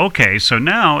ask you, okay, so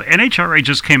now NHRA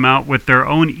just came out with their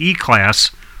own E-Class,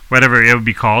 whatever it would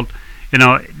be called.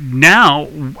 Now,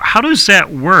 how does that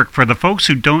work for the folks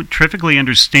who don't terrifically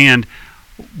understand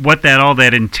what all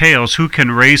that entails? Who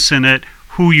can race in it?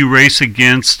 Who you race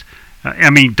against?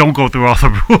 Don't go through all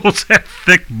the rules, that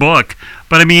thick book.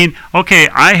 But okay,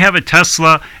 I have a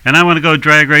Tesla, and I want to go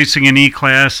drag racing in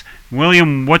E-Class.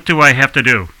 William, what do I have to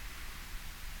do?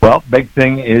 Well, big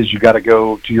thing is you got to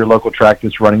go to your local track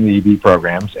that's running the EV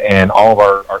programs, and all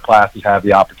of our classes have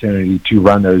the opportunity to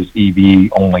run those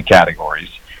EV-only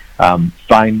categories.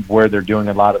 Find where they're doing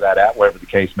a lot of that at, whatever the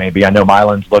case may be. I know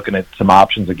Milan's looking at some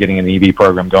options of getting an EV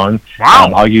program going.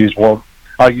 Wow. I'll use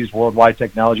Worldwide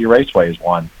Technology Raceway as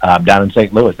one down in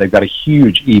St. Louis. They've got a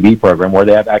huge EV program where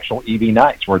they have actual EV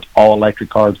nights where it's all electric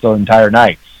cars the entire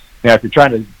night. Now, if you're trying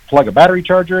to plug a battery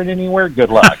charger in anywhere, good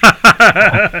luck.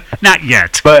 Not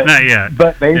yet. But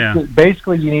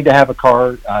basically, you need to have a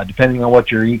car, depending on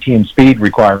what your ET and speed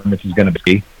requirements is going to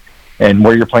be, and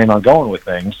where you're planning on going with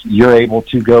things. You're able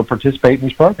to go participate in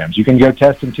these programs. You can go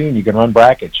test and tune. You can run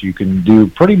brackets. You can do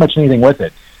pretty much anything with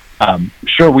it.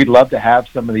 Sure, we'd love to have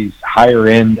some of these higher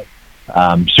end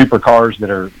supercars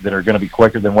that are going to be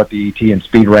quicker than what the ET and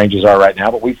speed ranges are right now.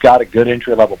 But we've got a good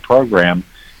entry level program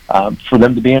for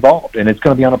them to be involved, and it's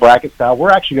going to be on a bracket style.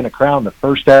 We're actually going to crown the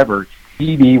first ever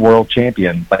EV World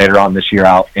Champion later on this year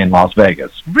out in Las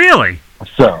Vegas. Really?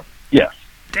 So yes.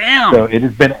 Damn. So it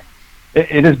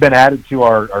has been added to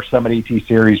our Summit ET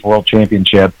Series World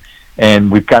Championship,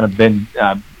 and we've kind of been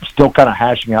still kind of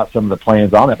hashing out some of the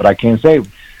plans on it. But I can say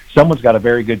someone's got a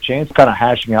very good chance. Kind of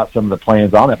hashing out some of the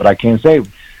plans on it, but I can say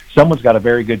someone's got a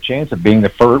very good chance of being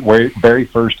the very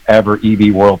first ever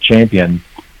EV World Champion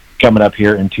coming up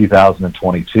here in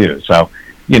 2022. So,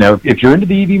 if you're into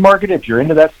the EV market, if you're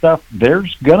into that stuff,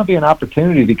 there's going to be an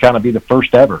opportunity to kind of be the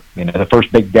first ever, the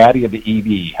first big daddy of the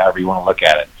EV, however you want to look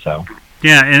at it. So,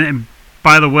 yeah, and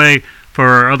by the way, for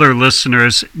our other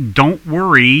listeners, don't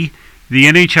worry. The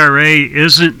NHRA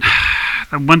isn't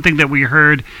one thing that we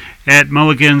heard at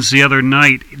Mulligan's the other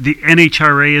night. The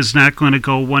NHRA is not going to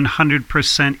go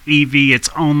 100% EV. It's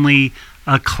only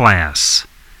a class.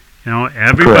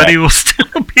 Everybody will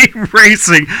still be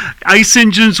racing. Ice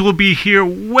engines will be here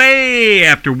way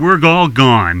after we're all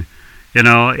gone.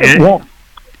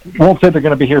 Won't say they're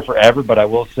going to be here forever, but I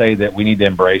will say that we need to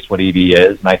embrace what EV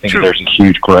is, and I think there's a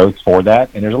huge growth for that.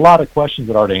 And there's a lot of questions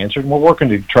that aren't answered, and we're working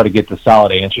to try to get the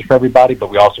solid answers for everybody, but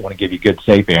we also want to give you good,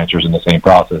 safe answers in the same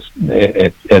process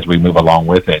as we move along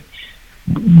with it.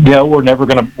 We're never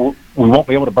going to – we won't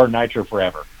be able to burn nitro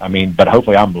forever. But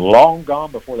hopefully I'm long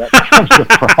gone before that becomes a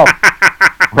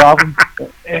problem.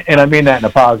 And I mean that in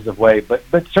a positive way. But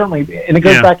certainly – and it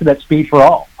goes back to that speed for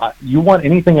all. You want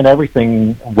anything and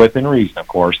everything within reason, of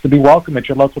course, to be welcome at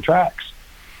your local tracks.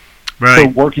 Right. So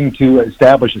working to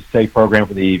establish a safe program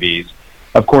for the EVs.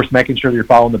 Of course, making sure you're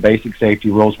following the basic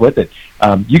safety rules with it.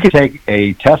 You could take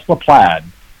a Tesla Plaid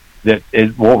that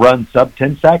will run sub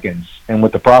 10 seconds, and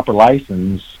with the proper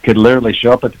license, could literally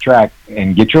show up at the track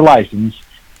and get your license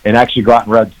and actually go out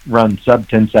and run sub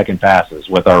 10-second passes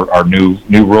with our new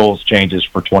rules changes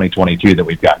for 2022 that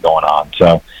we've got going on.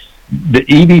 So the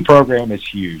EV program is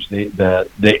huge. The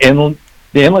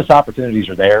endless opportunities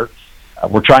are there.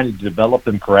 We're trying to develop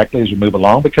them correctly as we move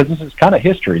along, because this is kind of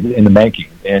history in the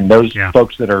making. And those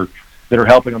folks that are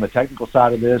helping on the technical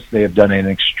side of this, they have done an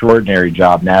extraordinary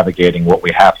job navigating what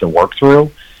we have to work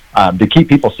through to keep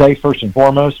people safe first and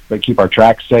foremost, but keep our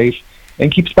tracks safe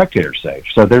and keep spectators safe.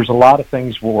 So there's a lot of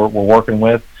things we're working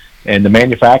with, and the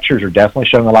manufacturers are definitely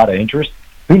showing a lot of interest.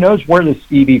 Who knows where this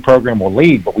EV program will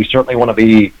lead, but we certainly want to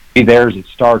be there as it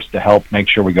starts to help make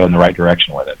sure we go in the right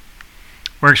direction with it.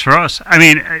 Works for us.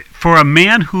 For a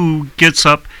man who gets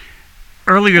up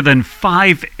earlier than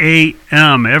 5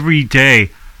 a.m. every day,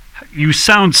 you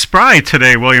sound spry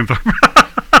today, William.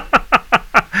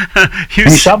 You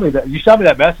shot me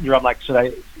that messenger. I'm like, should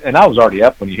I? And I was already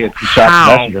up when you shot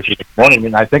the messenger this morning,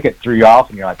 and I think it threw you off,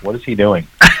 and you're like, what is he doing?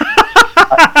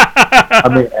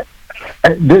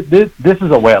 This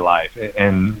is a way of life,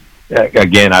 and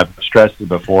again, I've stressed it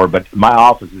before, but my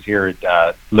office is here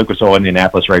at Lucas Oil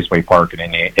Indianapolis Raceway Park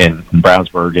in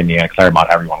Brownsburg, Indiana, Claremont,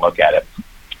 however you want to look at it.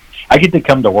 I get to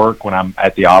come to work when I'm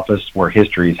at the office where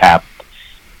history has happened,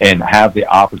 and have the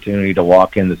opportunity to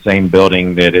walk in the same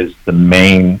building that is the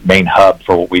main hub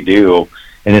for what we do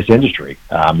in this industry.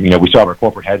 We still have our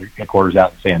corporate headquarters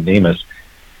out in San Dimas,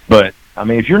 but I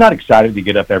mean, if you're not excited to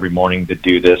get up every morning to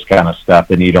do this kind of stuff,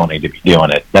 then you don't need to be doing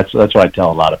it. That's what I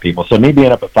tell a lot of people. So me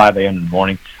being up at 5 a.m. in the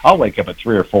morning, I'll wake up at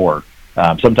 3 or 4.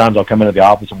 Sometimes I'll come into the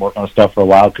office and work on stuff for a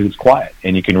while because it's quiet,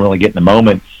 and you can really get in the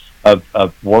moment of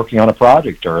working on a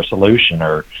project or a solution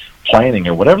or planning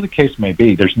or whatever the case may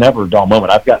be. There's never a dull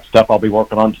moment. I've got stuff I'll be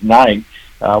working on tonight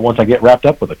once I get wrapped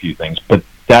up with a few things. But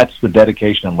that's the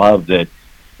dedication and love that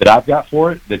I've got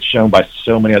for it that's shown by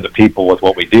so many other people with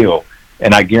what we do.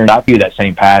 And I guarantee that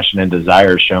same passion and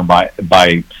desire is shown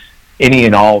by any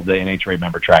and all of the NHRA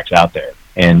member tracks out there.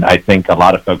 And I think a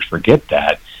lot of folks forget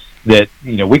that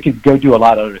we could go do a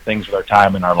lot of other things with our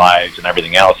time and our lives and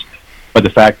everything else. But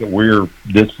the fact that we're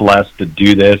this blessed to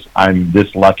do this, I'm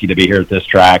this lucky to be here at this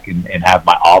track and have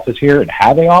my office here and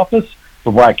have an office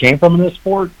from where I came from in this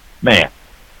sport, man,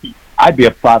 I'd be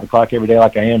up 5 o'clock every day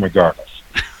like I am regardless.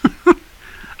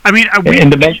 I mean,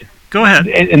 go ahead.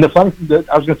 And I was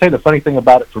going to say the funny thing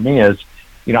about it for me is,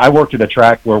 I worked at a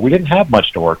track where we didn't have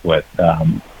much to work with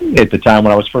at the time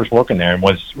when I was first working there, and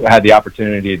had the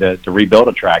opportunity to rebuild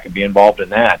a track and be involved in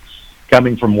that.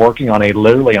 Coming from working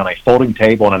literally on a folding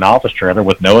table in an office trailer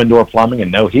with no indoor plumbing and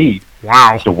no heat.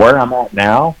 Wow. To where I'm at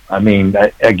now, I mean,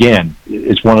 again,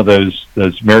 it's one of those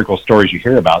miracle stories you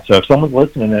hear about. So if someone's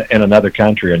listening in another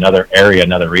country, another area,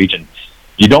 another region,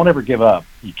 you don't ever give up.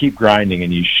 You keep grinding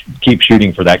and you keep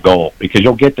shooting for that goal, because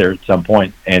you'll get there at some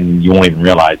point and you won't even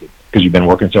realize it because you've been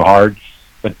working so hard.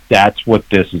 But that's what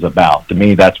this is about. To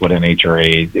me, that's what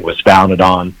NHRA it was founded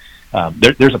on.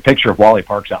 There's a picture of Wally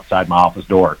Parks outside my office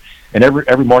door. And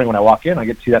every morning when I walk in, I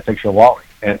get to see that picture of Wally.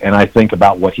 And I think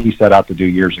about what he set out to do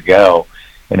years ago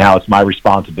and how it's my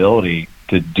responsibility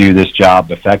to do this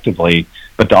job effectively,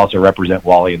 but to also represent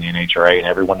Wally and the NHRA and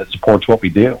everyone that supports what we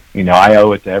do. I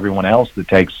owe it to everyone else that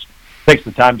takes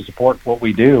the time to support what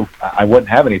we do. I wouldn't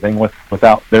have anything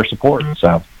without their support.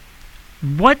 So,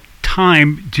 what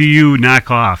time do you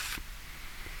knock off?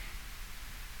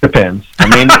 Depends. I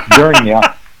mean, during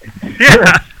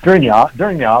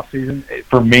the off season,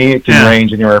 for me, it can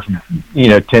range anywhere from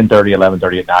 10:30,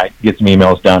 11:30 at night. Get some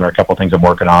emails done or a couple of things I'm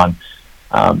working on.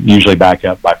 Usually back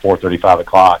up by 4:30, 5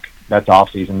 o'clock. That's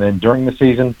off season. Then during the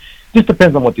season, just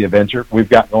depends on what the events we've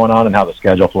got going on and how the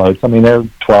schedule floats. I mean, they're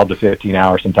 12 to 15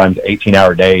 hours, sometimes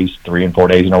 18-hour days, 3 and 4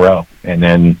 days in a row. And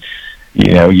then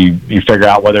you figure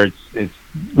out whether it's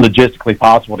logistically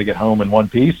possible to get home in one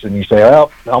piece, and you say, well,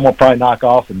 I'm gonna probably knock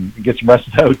off and get some rest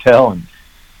at the hotel and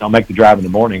I'll make the drive in the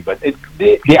morning. But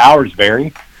the hours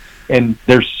vary, and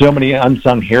there's so many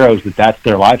unsung heroes that's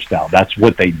their lifestyle. That's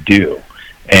what they do.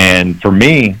 And for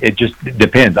me, it just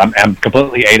depends. I'm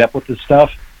completely ate up with this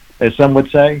stuff, as some would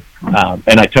say,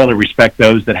 and I totally respect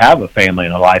those that have a family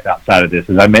and a life outside of this.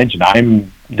 As I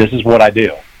mentioned, this is what I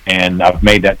do, and I've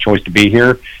made that choice to be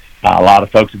here. A lot of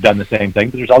folks have done the same thing,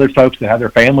 but there's other folks that have their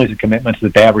families and commitments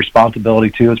that they have responsibility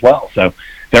to as well. So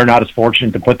they're not as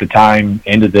fortunate to put the time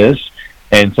into this,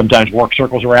 and sometimes work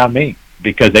circles around me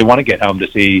because they want to get home to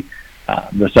see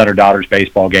the son or daughter's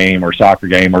baseball game or soccer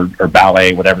game or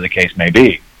ballet, whatever the case may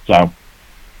be. So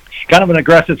kind of an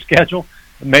aggressive schedule.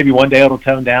 Maybe one day it'll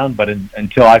tone down, but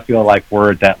until I feel like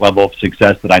we're at that level of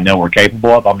success that I know we're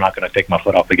capable of, I'm not going to take my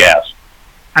foot off the gas.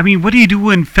 I mean, what do you do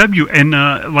in February and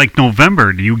like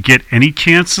November? Do you get any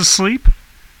chance to sleep?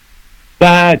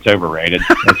 It's overrated.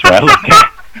 That's what I look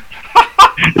at.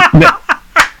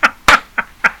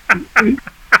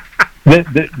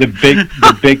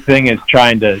 The big thing is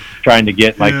trying to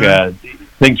get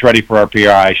things ready for our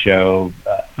PRI show.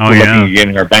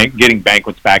 Looking at getting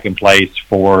banquets back in place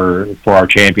for our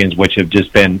champions, which have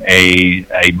just been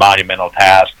a monumental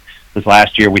task. This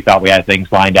last year, we thought we had things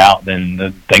lined out,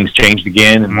 then things changed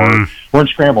again, and we're in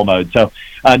scramble mode. So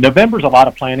November's a lot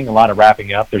of planning, a lot of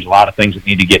wrapping up. There's a lot of things that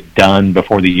need to get done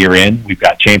before the year end. We've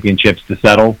got championships to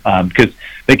settle because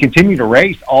they continue to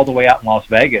race all the way out in Las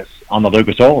Vegas on the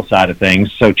Lucas Oil side of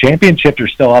things. So championships are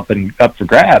still up for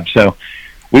grabs. So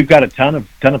we've got a ton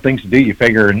of things to do. You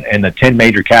figure in the 10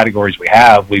 major categories we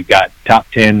have, we've got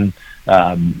top 10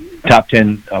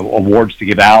 awards to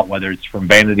give out, whether it's from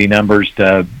vanity numbers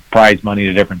to prize money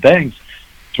to different things.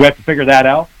 So we have to figure that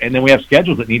out, and then we have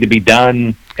schedules that need to be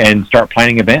done and start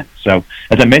planning events. So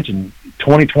as I mentioned,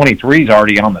 2023 is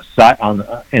already on the site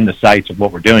in the sights of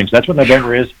what we're doing. So that's what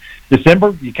November is.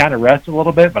 December, you kind of rest a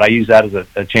little bit, but I use that as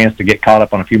a chance to get caught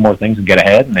up on a few more things and get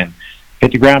ahead, and then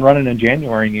hit the ground running in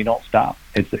January, and you don't stop.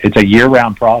 It's a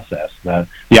year-round process. The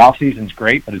off season's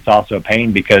great, but it's also a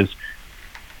pain because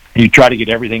you try to get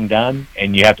everything done,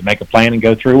 and you have to make a plan and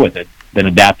go through with it, then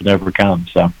adapt and overcome.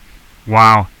 So,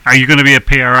 wow, are you going to be at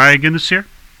PRI again this year?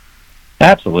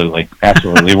 Absolutely.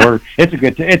 It's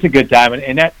a good time,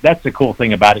 and that's the cool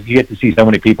thing about it. You get to see so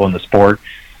many people in the sport,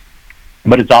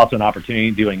 but it's also an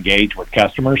opportunity to engage with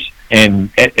customers, and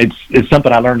it's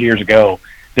something I learned years ago.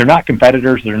 They're not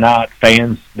competitors, they're not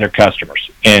fans, they're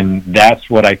customers, and that's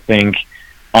what I think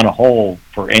on a whole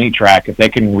for any track, if they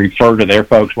can refer to their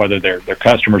folks, whether they're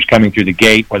customers coming through the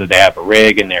gate, whether they have a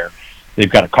rig and they've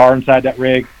got a car inside that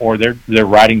rig, or they're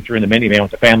riding through in the minivan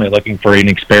with the family looking for a good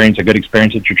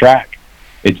experience at your track.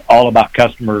 It's all about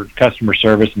customer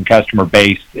service and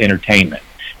customer-based entertainment.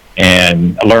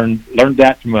 And I learned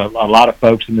that from a lot of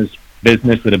folks in this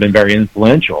business that have been very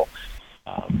influential.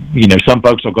 Some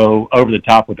folks will go over the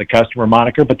top with the customer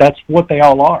moniker, but that's what they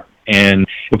all are. And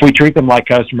if we treat them like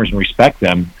customers and respect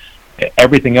them,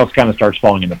 everything else kind of starts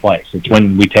falling into place. It's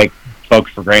when we take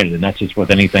folks for granted, and that's just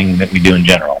with anything that we do in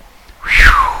general.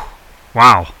 Whew.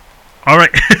 Wow. All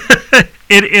right.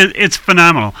 It's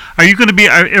phenomenal. Are you going to be?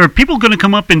 Are people going to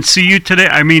come up and see you today?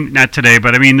 I mean, not today,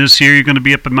 but I mean this year. You're going to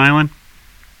be up at Milan.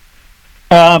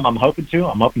 I'm hoping to.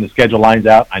 I'm hoping the schedule lines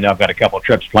out. I know I've got a couple of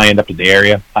trips planned up to the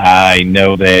area. I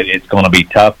know that it's going to be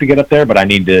tough to get up there, but I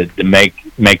need to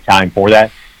make time for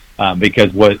that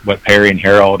because what Perry and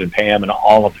Harold and Pam and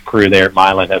all of the crew there at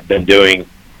Milan have been doing,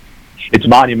 it's a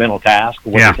monumental task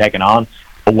what they're taking on,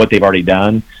 what they've already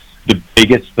done. The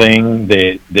biggest thing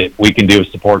that we can do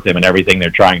is support them in everything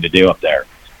they're trying to do up there,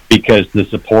 because the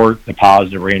support, the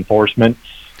positive reinforcement,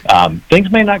 things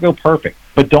may not go perfect,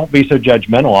 but don't be so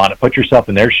judgmental on it. Put yourself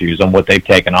in their shoes on what they've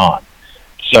taken on.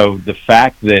 So the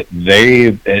fact that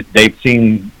they've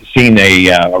seen a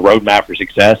roadmap for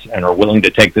success and are willing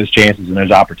to take those chances and those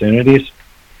opportunities,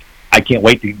 I can't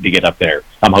wait to get up there.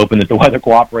 I'm hoping that the weather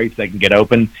cooperates, they can get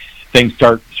open, things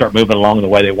start moving along the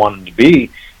way they want them to be.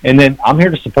 And then I'm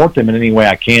here to support them in any way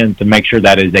I can to make sure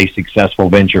that is a successful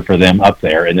venture for them up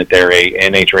there, and that they're a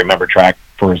NHRA member track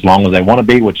for as long as they want to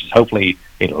be, which is hopefully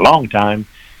a long time,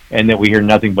 and that we hear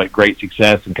nothing but great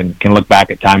success and can look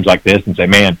back at times like this and say,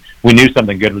 man, we knew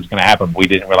something good was going to happen, but we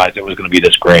didn't realize it was going to be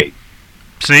this great.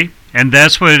 See? And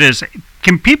that's what it is.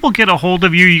 Can people get a hold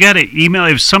of you? You got to email.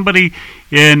 If somebody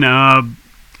in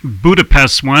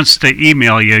Budapest wants to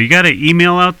email you, you got an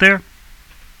email out there?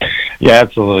 Yeah,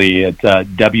 absolutely. It's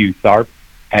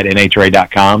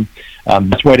wtharp@nhra.com.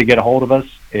 Best way to get a hold of us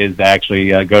is to actually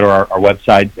go to our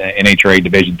website,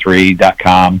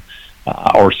 nhra-division3.com,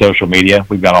 or social media.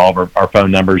 We've got all of our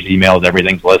phone numbers, emails,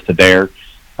 everything's listed there.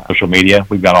 Social media,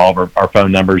 we've got all of our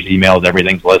phone numbers, emails,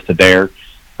 everything's listed there.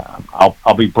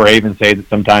 I'll be brave and say that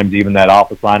sometimes even that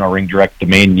office line will ring direct to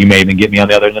me, and you may even get me on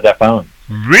the other end of that phone.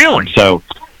 Really? So,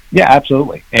 yeah,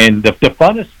 absolutely. And the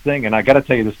funnest thing, and I got to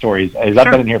tell you the story, is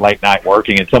I've been in here late night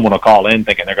working, and someone will call in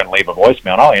thinking they're going to leave a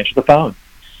voicemail, and I'll answer the phone.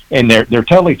 And they're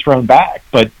totally thrown back.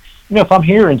 But, if I'm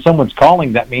here and someone's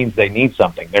calling, that means they need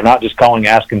something. They're not just calling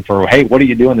asking for, hey, what are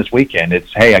you doing this weekend?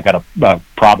 It's, hey, I got a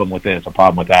problem with this, a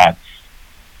problem with that.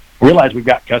 Realize we've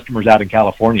got customers out in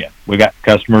California. We've got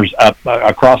customers up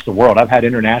across the world. I've had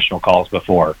international calls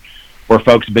before where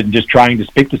folks have been just trying to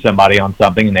speak to somebody on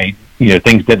something, and they,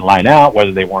 things didn't line out,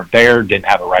 whether they weren't there, didn't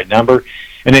have a right number,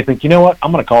 and they think, you know what,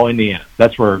 I'm going to call Indiana.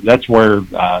 That's where Lucas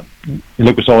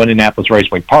Oil Indianapolis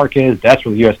Raceway Park is. That's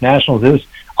where the U.S. Nationals is.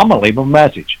 I'm going to leave them a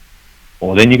message.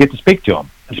 Well, then you get to speak to them,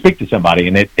 speak to somebody,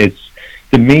 and it's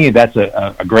to me, that's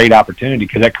a great opportunity,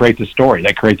 because that creates a story.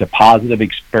 That creates a positive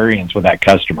experience with that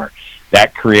customer.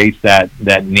 That creates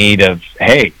that need of,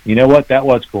 hey, you know what, that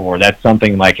was cool. Or that's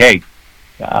something like, hey,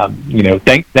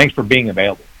 thanks for being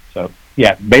available. So,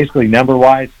 yeah, basically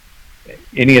number-wise,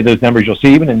 any of those numbers you'll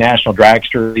see, even in National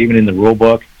Dragster, even in the rule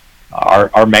book,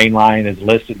 our main line is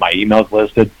listed. My email's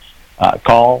listed.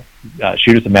 Call,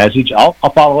 shoot us a message. I'll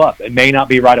follow up. It may not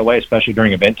be right away, especially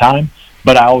during event time,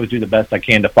 but I always do the best I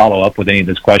can to follow up with any of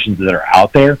those questions that are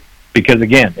out there, because,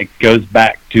 again, it goes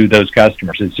back to those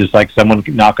customers. It's just like someone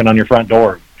knocking on your front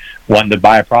door wanting to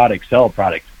buy a product, sell a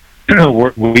product.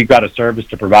 We've got a service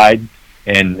to provide,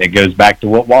 and it goes back to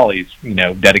what Wally's,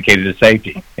 dedicated to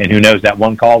safety. And who knows, that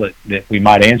one call that we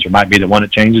might answer might be the one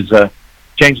that changes the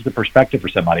perspective for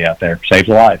somebody out there, saves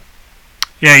a life.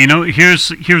 Yeah,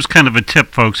 here's kind of a tip,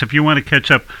 folks. If you want to catch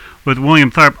up with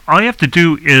William Tharp, all you have to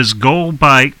do is go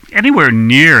by anywhere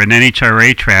near an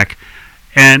NHRA track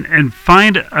and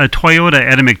find a Toyota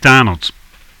at a McDonald's.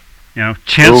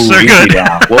 Chances are good.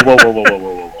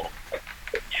 Whoa.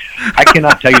 I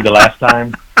cannot tell you the last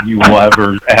time you will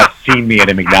ever have seen me at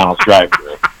a McDonald's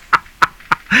drive-thru.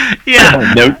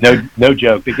 Yeah. No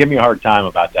joke. They give me a hard time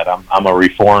about that. I'm a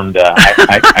reformed.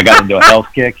 I got into a health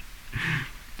kick.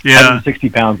 Yeah. 160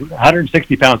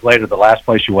 pounds later, the last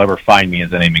place you'll ever find me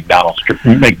is in a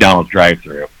McDonald's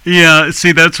drive-thru. Yeah,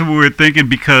 see, that's what we were thinking,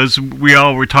 because we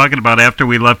all were talking about after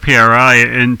we left PRI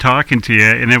and talking to you,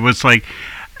 and it was like,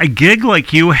 a gig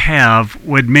like you have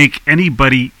would make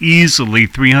anybody easily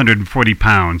 340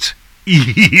 pounds.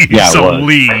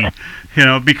 Easily.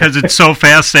 Yeah, because it's so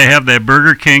fast. They have that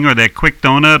Burger King or that Quick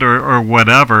Donut or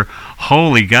whatever.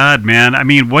 Holy God, man. I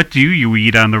mean, what do you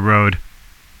eat on the road?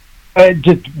 It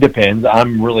just depends.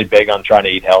 I'm really big on trying to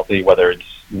eat healthy, whether it's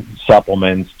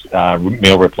supplements,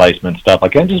 meal replacement, stuff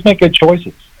like that. Just make good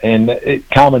choices. And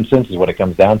common sense is what it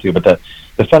comes down to. But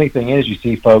the funny thing is, you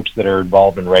see folks that are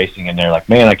involved in racing, and they're like,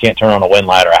 man, I can't turn on a wind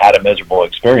light, or I had a miserable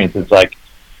experience. It's like,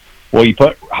 well, you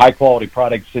put high-quality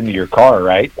products into your car,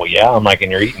 right? Well, yeah. I'm like,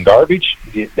 and you're eating garbage,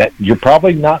 you're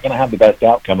probably not going to have the best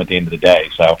outcome at the end of the day.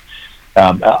 So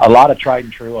a lot of tried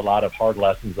and true, a lot of hard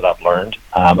lessons that I've learned.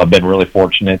 I've been really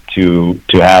fortunate to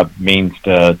have means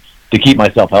to keep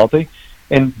myself healthy,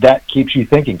 and that keeps you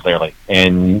thinking clearly.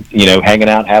 And, hanging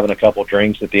out, having a couple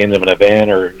drinks at the end of an event,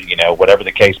 or, whatever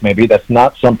the case may be, that's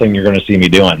not something you're going to see me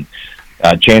doing.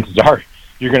 Chances are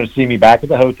you're going to see me back at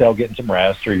the hotel getting some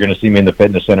rest, or you're going to see me in the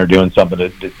fitness center doing something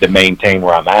to maintain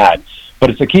where I'm at.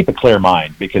 But it's to keep a clear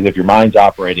mind, because if your mind's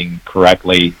operating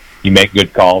correctly, you make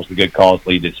good calls, the good calls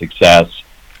lead to success,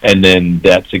 and then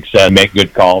that success, make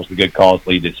good calls, the good calls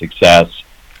lead to success,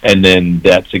 and then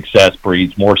that success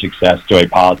breeds more success to a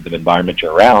positive environment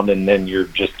you're around, and then you're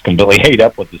just completely ate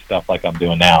up with the stuff like I'm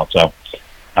doing now. So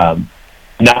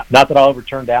not that I'll ever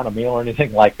turn down a meal or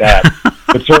anything like that,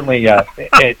 but certainly,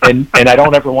 and I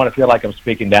don't ever want to feel like I'm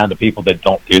speaking down to people that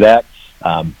don't do that.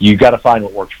 You got to find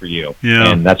what works for you,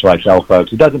 and that's what I tell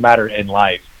folks. It doesn't matter in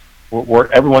life.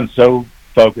 Everyone's so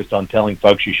focused on telling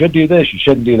folks you should do this, you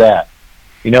shouldn't do that.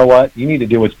 You know what? You need to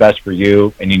do what's best for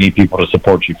you, and you need people to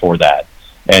support you for that.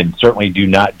 And certainly do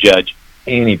not judge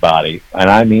anybody, and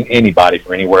I mean anybody,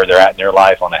 for anywhere they're at in their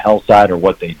life on the health side or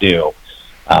what they do.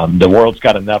 The world's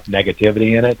got enough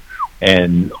negativity in it,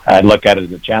 and I look at it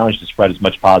as a challenge to spread as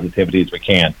much positivity as we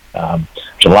can.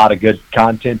 There's a lot of good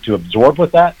content to absorb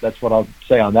with that. That's what I'll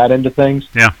say on that end of things.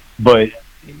 Yeah. But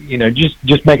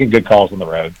just making good calls on the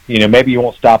road. Maybe you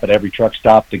won't stop at every truck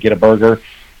stop to get a burger.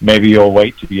 Maybe you'll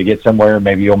wait till you get somewhere.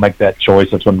 Maybe you'll make that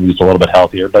choice of something that's a little bit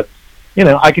healthier. But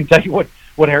I can tell you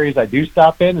what areas I do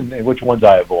stop in and which ones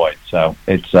I avoid. So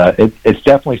it's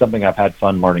definitely something I've had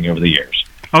fun learning over the years.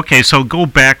 Okay, so go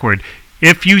backward.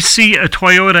 If you see a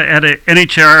Toyota at an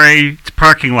NHRA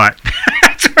parking lot,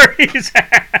 that's where he's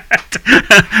at.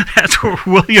 That's where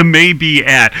William may be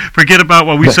at. Forget about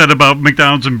what we said about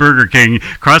McDonald's and Burger King.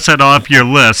 Cross that off your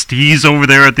list. He's over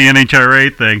there at the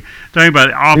NHRA thing. Talking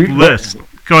about off list.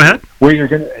 Go ahead. I was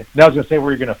going to say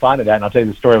where you're going to find it at, and I'll tell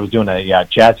you the story. I was doing a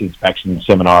chassis inspection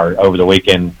seminar over the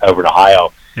weekend over in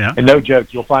Ohio. Yeah. And no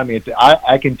joke, you'll find me at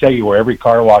I can tell you where every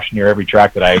car wash near every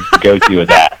track that I go to is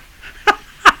at.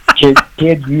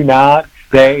 Kid you not.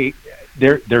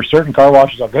 There's certain car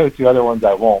washes I'll go to, other ones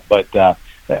I won't. But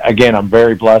again, I'm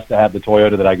very blessed to have the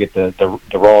Toyota that I get to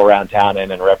roll around town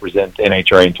in and represent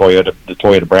NHRA and Toyota, the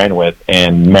Toyota brand with.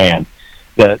 And man,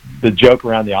 the joke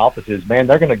around the office is, man,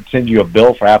 they're going to send you a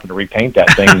bill for having to repaint that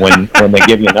thing when they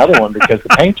give you another one because the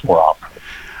paint's wore off.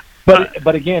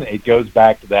 But again, it goes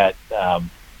back to that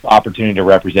opportunity to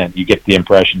represent. You get the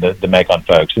impression to make on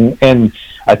folks, and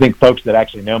I think folks that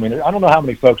actually know me. I don't know how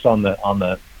many folks on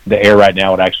the air right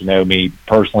now would actually know me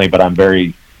personally, but I'm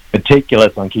very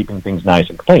meticulous on keeping things nice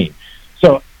and clean.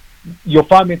 So you'll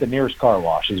find me at the nearest car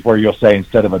wash is where you'll say,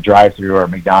 instead of a drive-through or a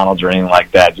McDonald's or anything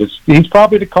like that, he's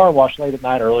probably at the car wash late at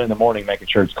night, early in the morning, making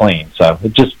sure it's clean. So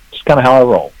it's just kind of how I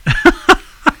roll.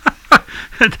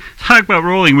 Talk about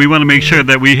rolling. We want to make sure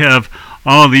that we have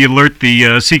all the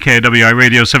CKWI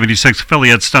Radio 76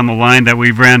 affiliates down the line that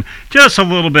we've ran just a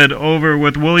little bit over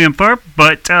with William Thorpe,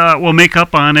 but we'll make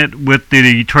up on it with the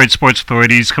Detroit Sports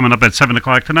Authorities coming up at 7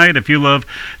 o'clock tonight. If you love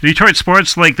Detroit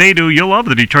sports like they do, you'll love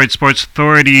the Detroit Sports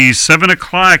Authorities, 7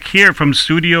 o'clock here from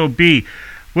Studio B.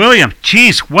 William,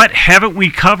 geez, what haven't we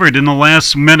covered in the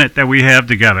last minute that we have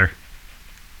together?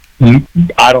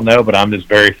 I don't know, but I'm just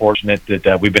very fortunate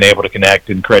that we've been able to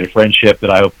connect and create a friendship that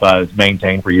I hope is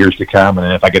maintained for years to come.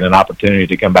 And if I get an opportunity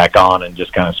to come back on and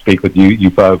just kind of speak with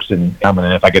you folks, and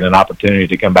if I get an opportunity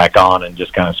to come back on and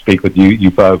just kind of speak with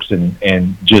you folks,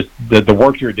 and just the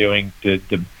work you're doing to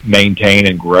maintain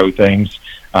and grow things,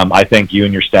 I thank you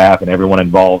and your staff and everyone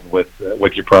involved with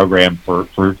your program for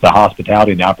the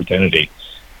hospitality and the opportunity.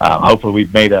 hopefully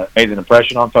we've made an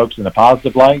impression on folks in a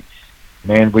positive light.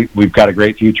 Man, we've got a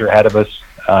great future ahead of us.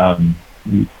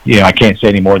 I can't say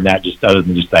any more than that, just other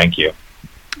than just thank you.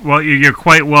 Well, you're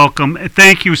quite welcome.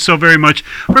 Thank you so very much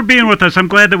for being with us. I'm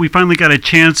glad that we finally got a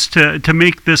chance to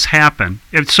make this happen.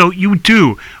 So you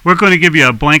do. We're going to give you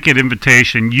a blanket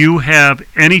invitation. You have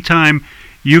any time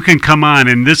you can come on,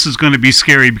 and this is going to be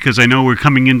scary because I know we're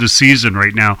coming into season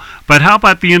right now. But how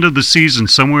about the end of the season,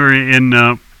 somewhere in,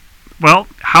 how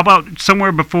about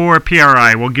somewhere before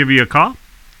PRI? We'll give you a call?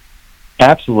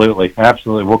 Absolutely.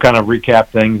 We'll kind of recap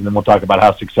things, and then we'll talk about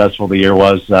how successful the year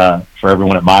was for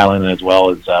everyone at Milan, as well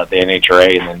as the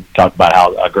NHRA, and then talk about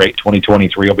how a great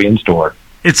 2023 will be in store.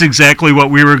 It's exactly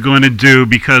what we were going to do,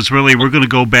 because really we're going to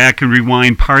go back and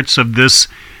rewind parts of this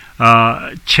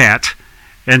chat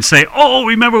and say, oh,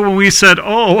 remember when we said,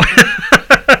 oh.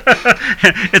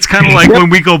 It's kind of like when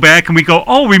we go back and we go,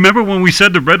 oh, remember when we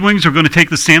said the Red Wings are going to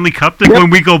take the Stanley Cup? Yep. When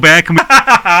we go back and we...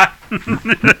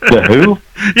 The who?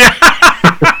 Yeah.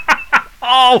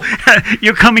 Oh,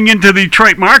 you're coming into the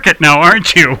Detroit market now,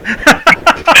 aren't you?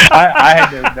 I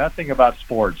know nothing about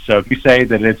sports, so if you say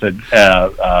that it's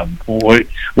a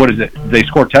what is it? They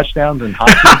score touchdowns in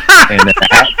hockey and a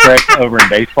hat trick over in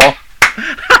baseball.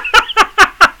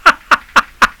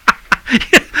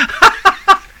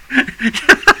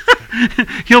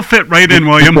 He'll fit right in,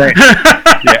 William.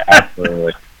 Yeah,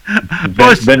 absolutely.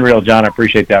 It's been real, John. I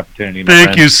appreciate the opportunity.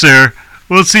 Thank you, sir.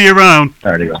 We'll see you around.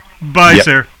 All right, go. Bye,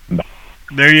 sir. Bye.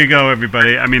 There you go,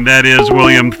 everybody. I mean, that is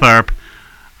William Tharp,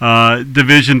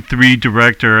 Division III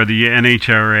Director of the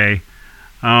NHRA.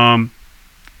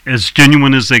 As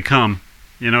genuine as they come.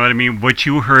 You know what I mean? What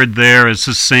you heard there is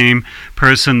the same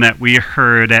person that we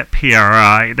heard at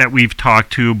PRI that we've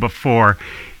talked to before.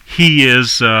 He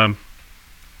is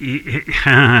he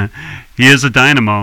is a dynamo.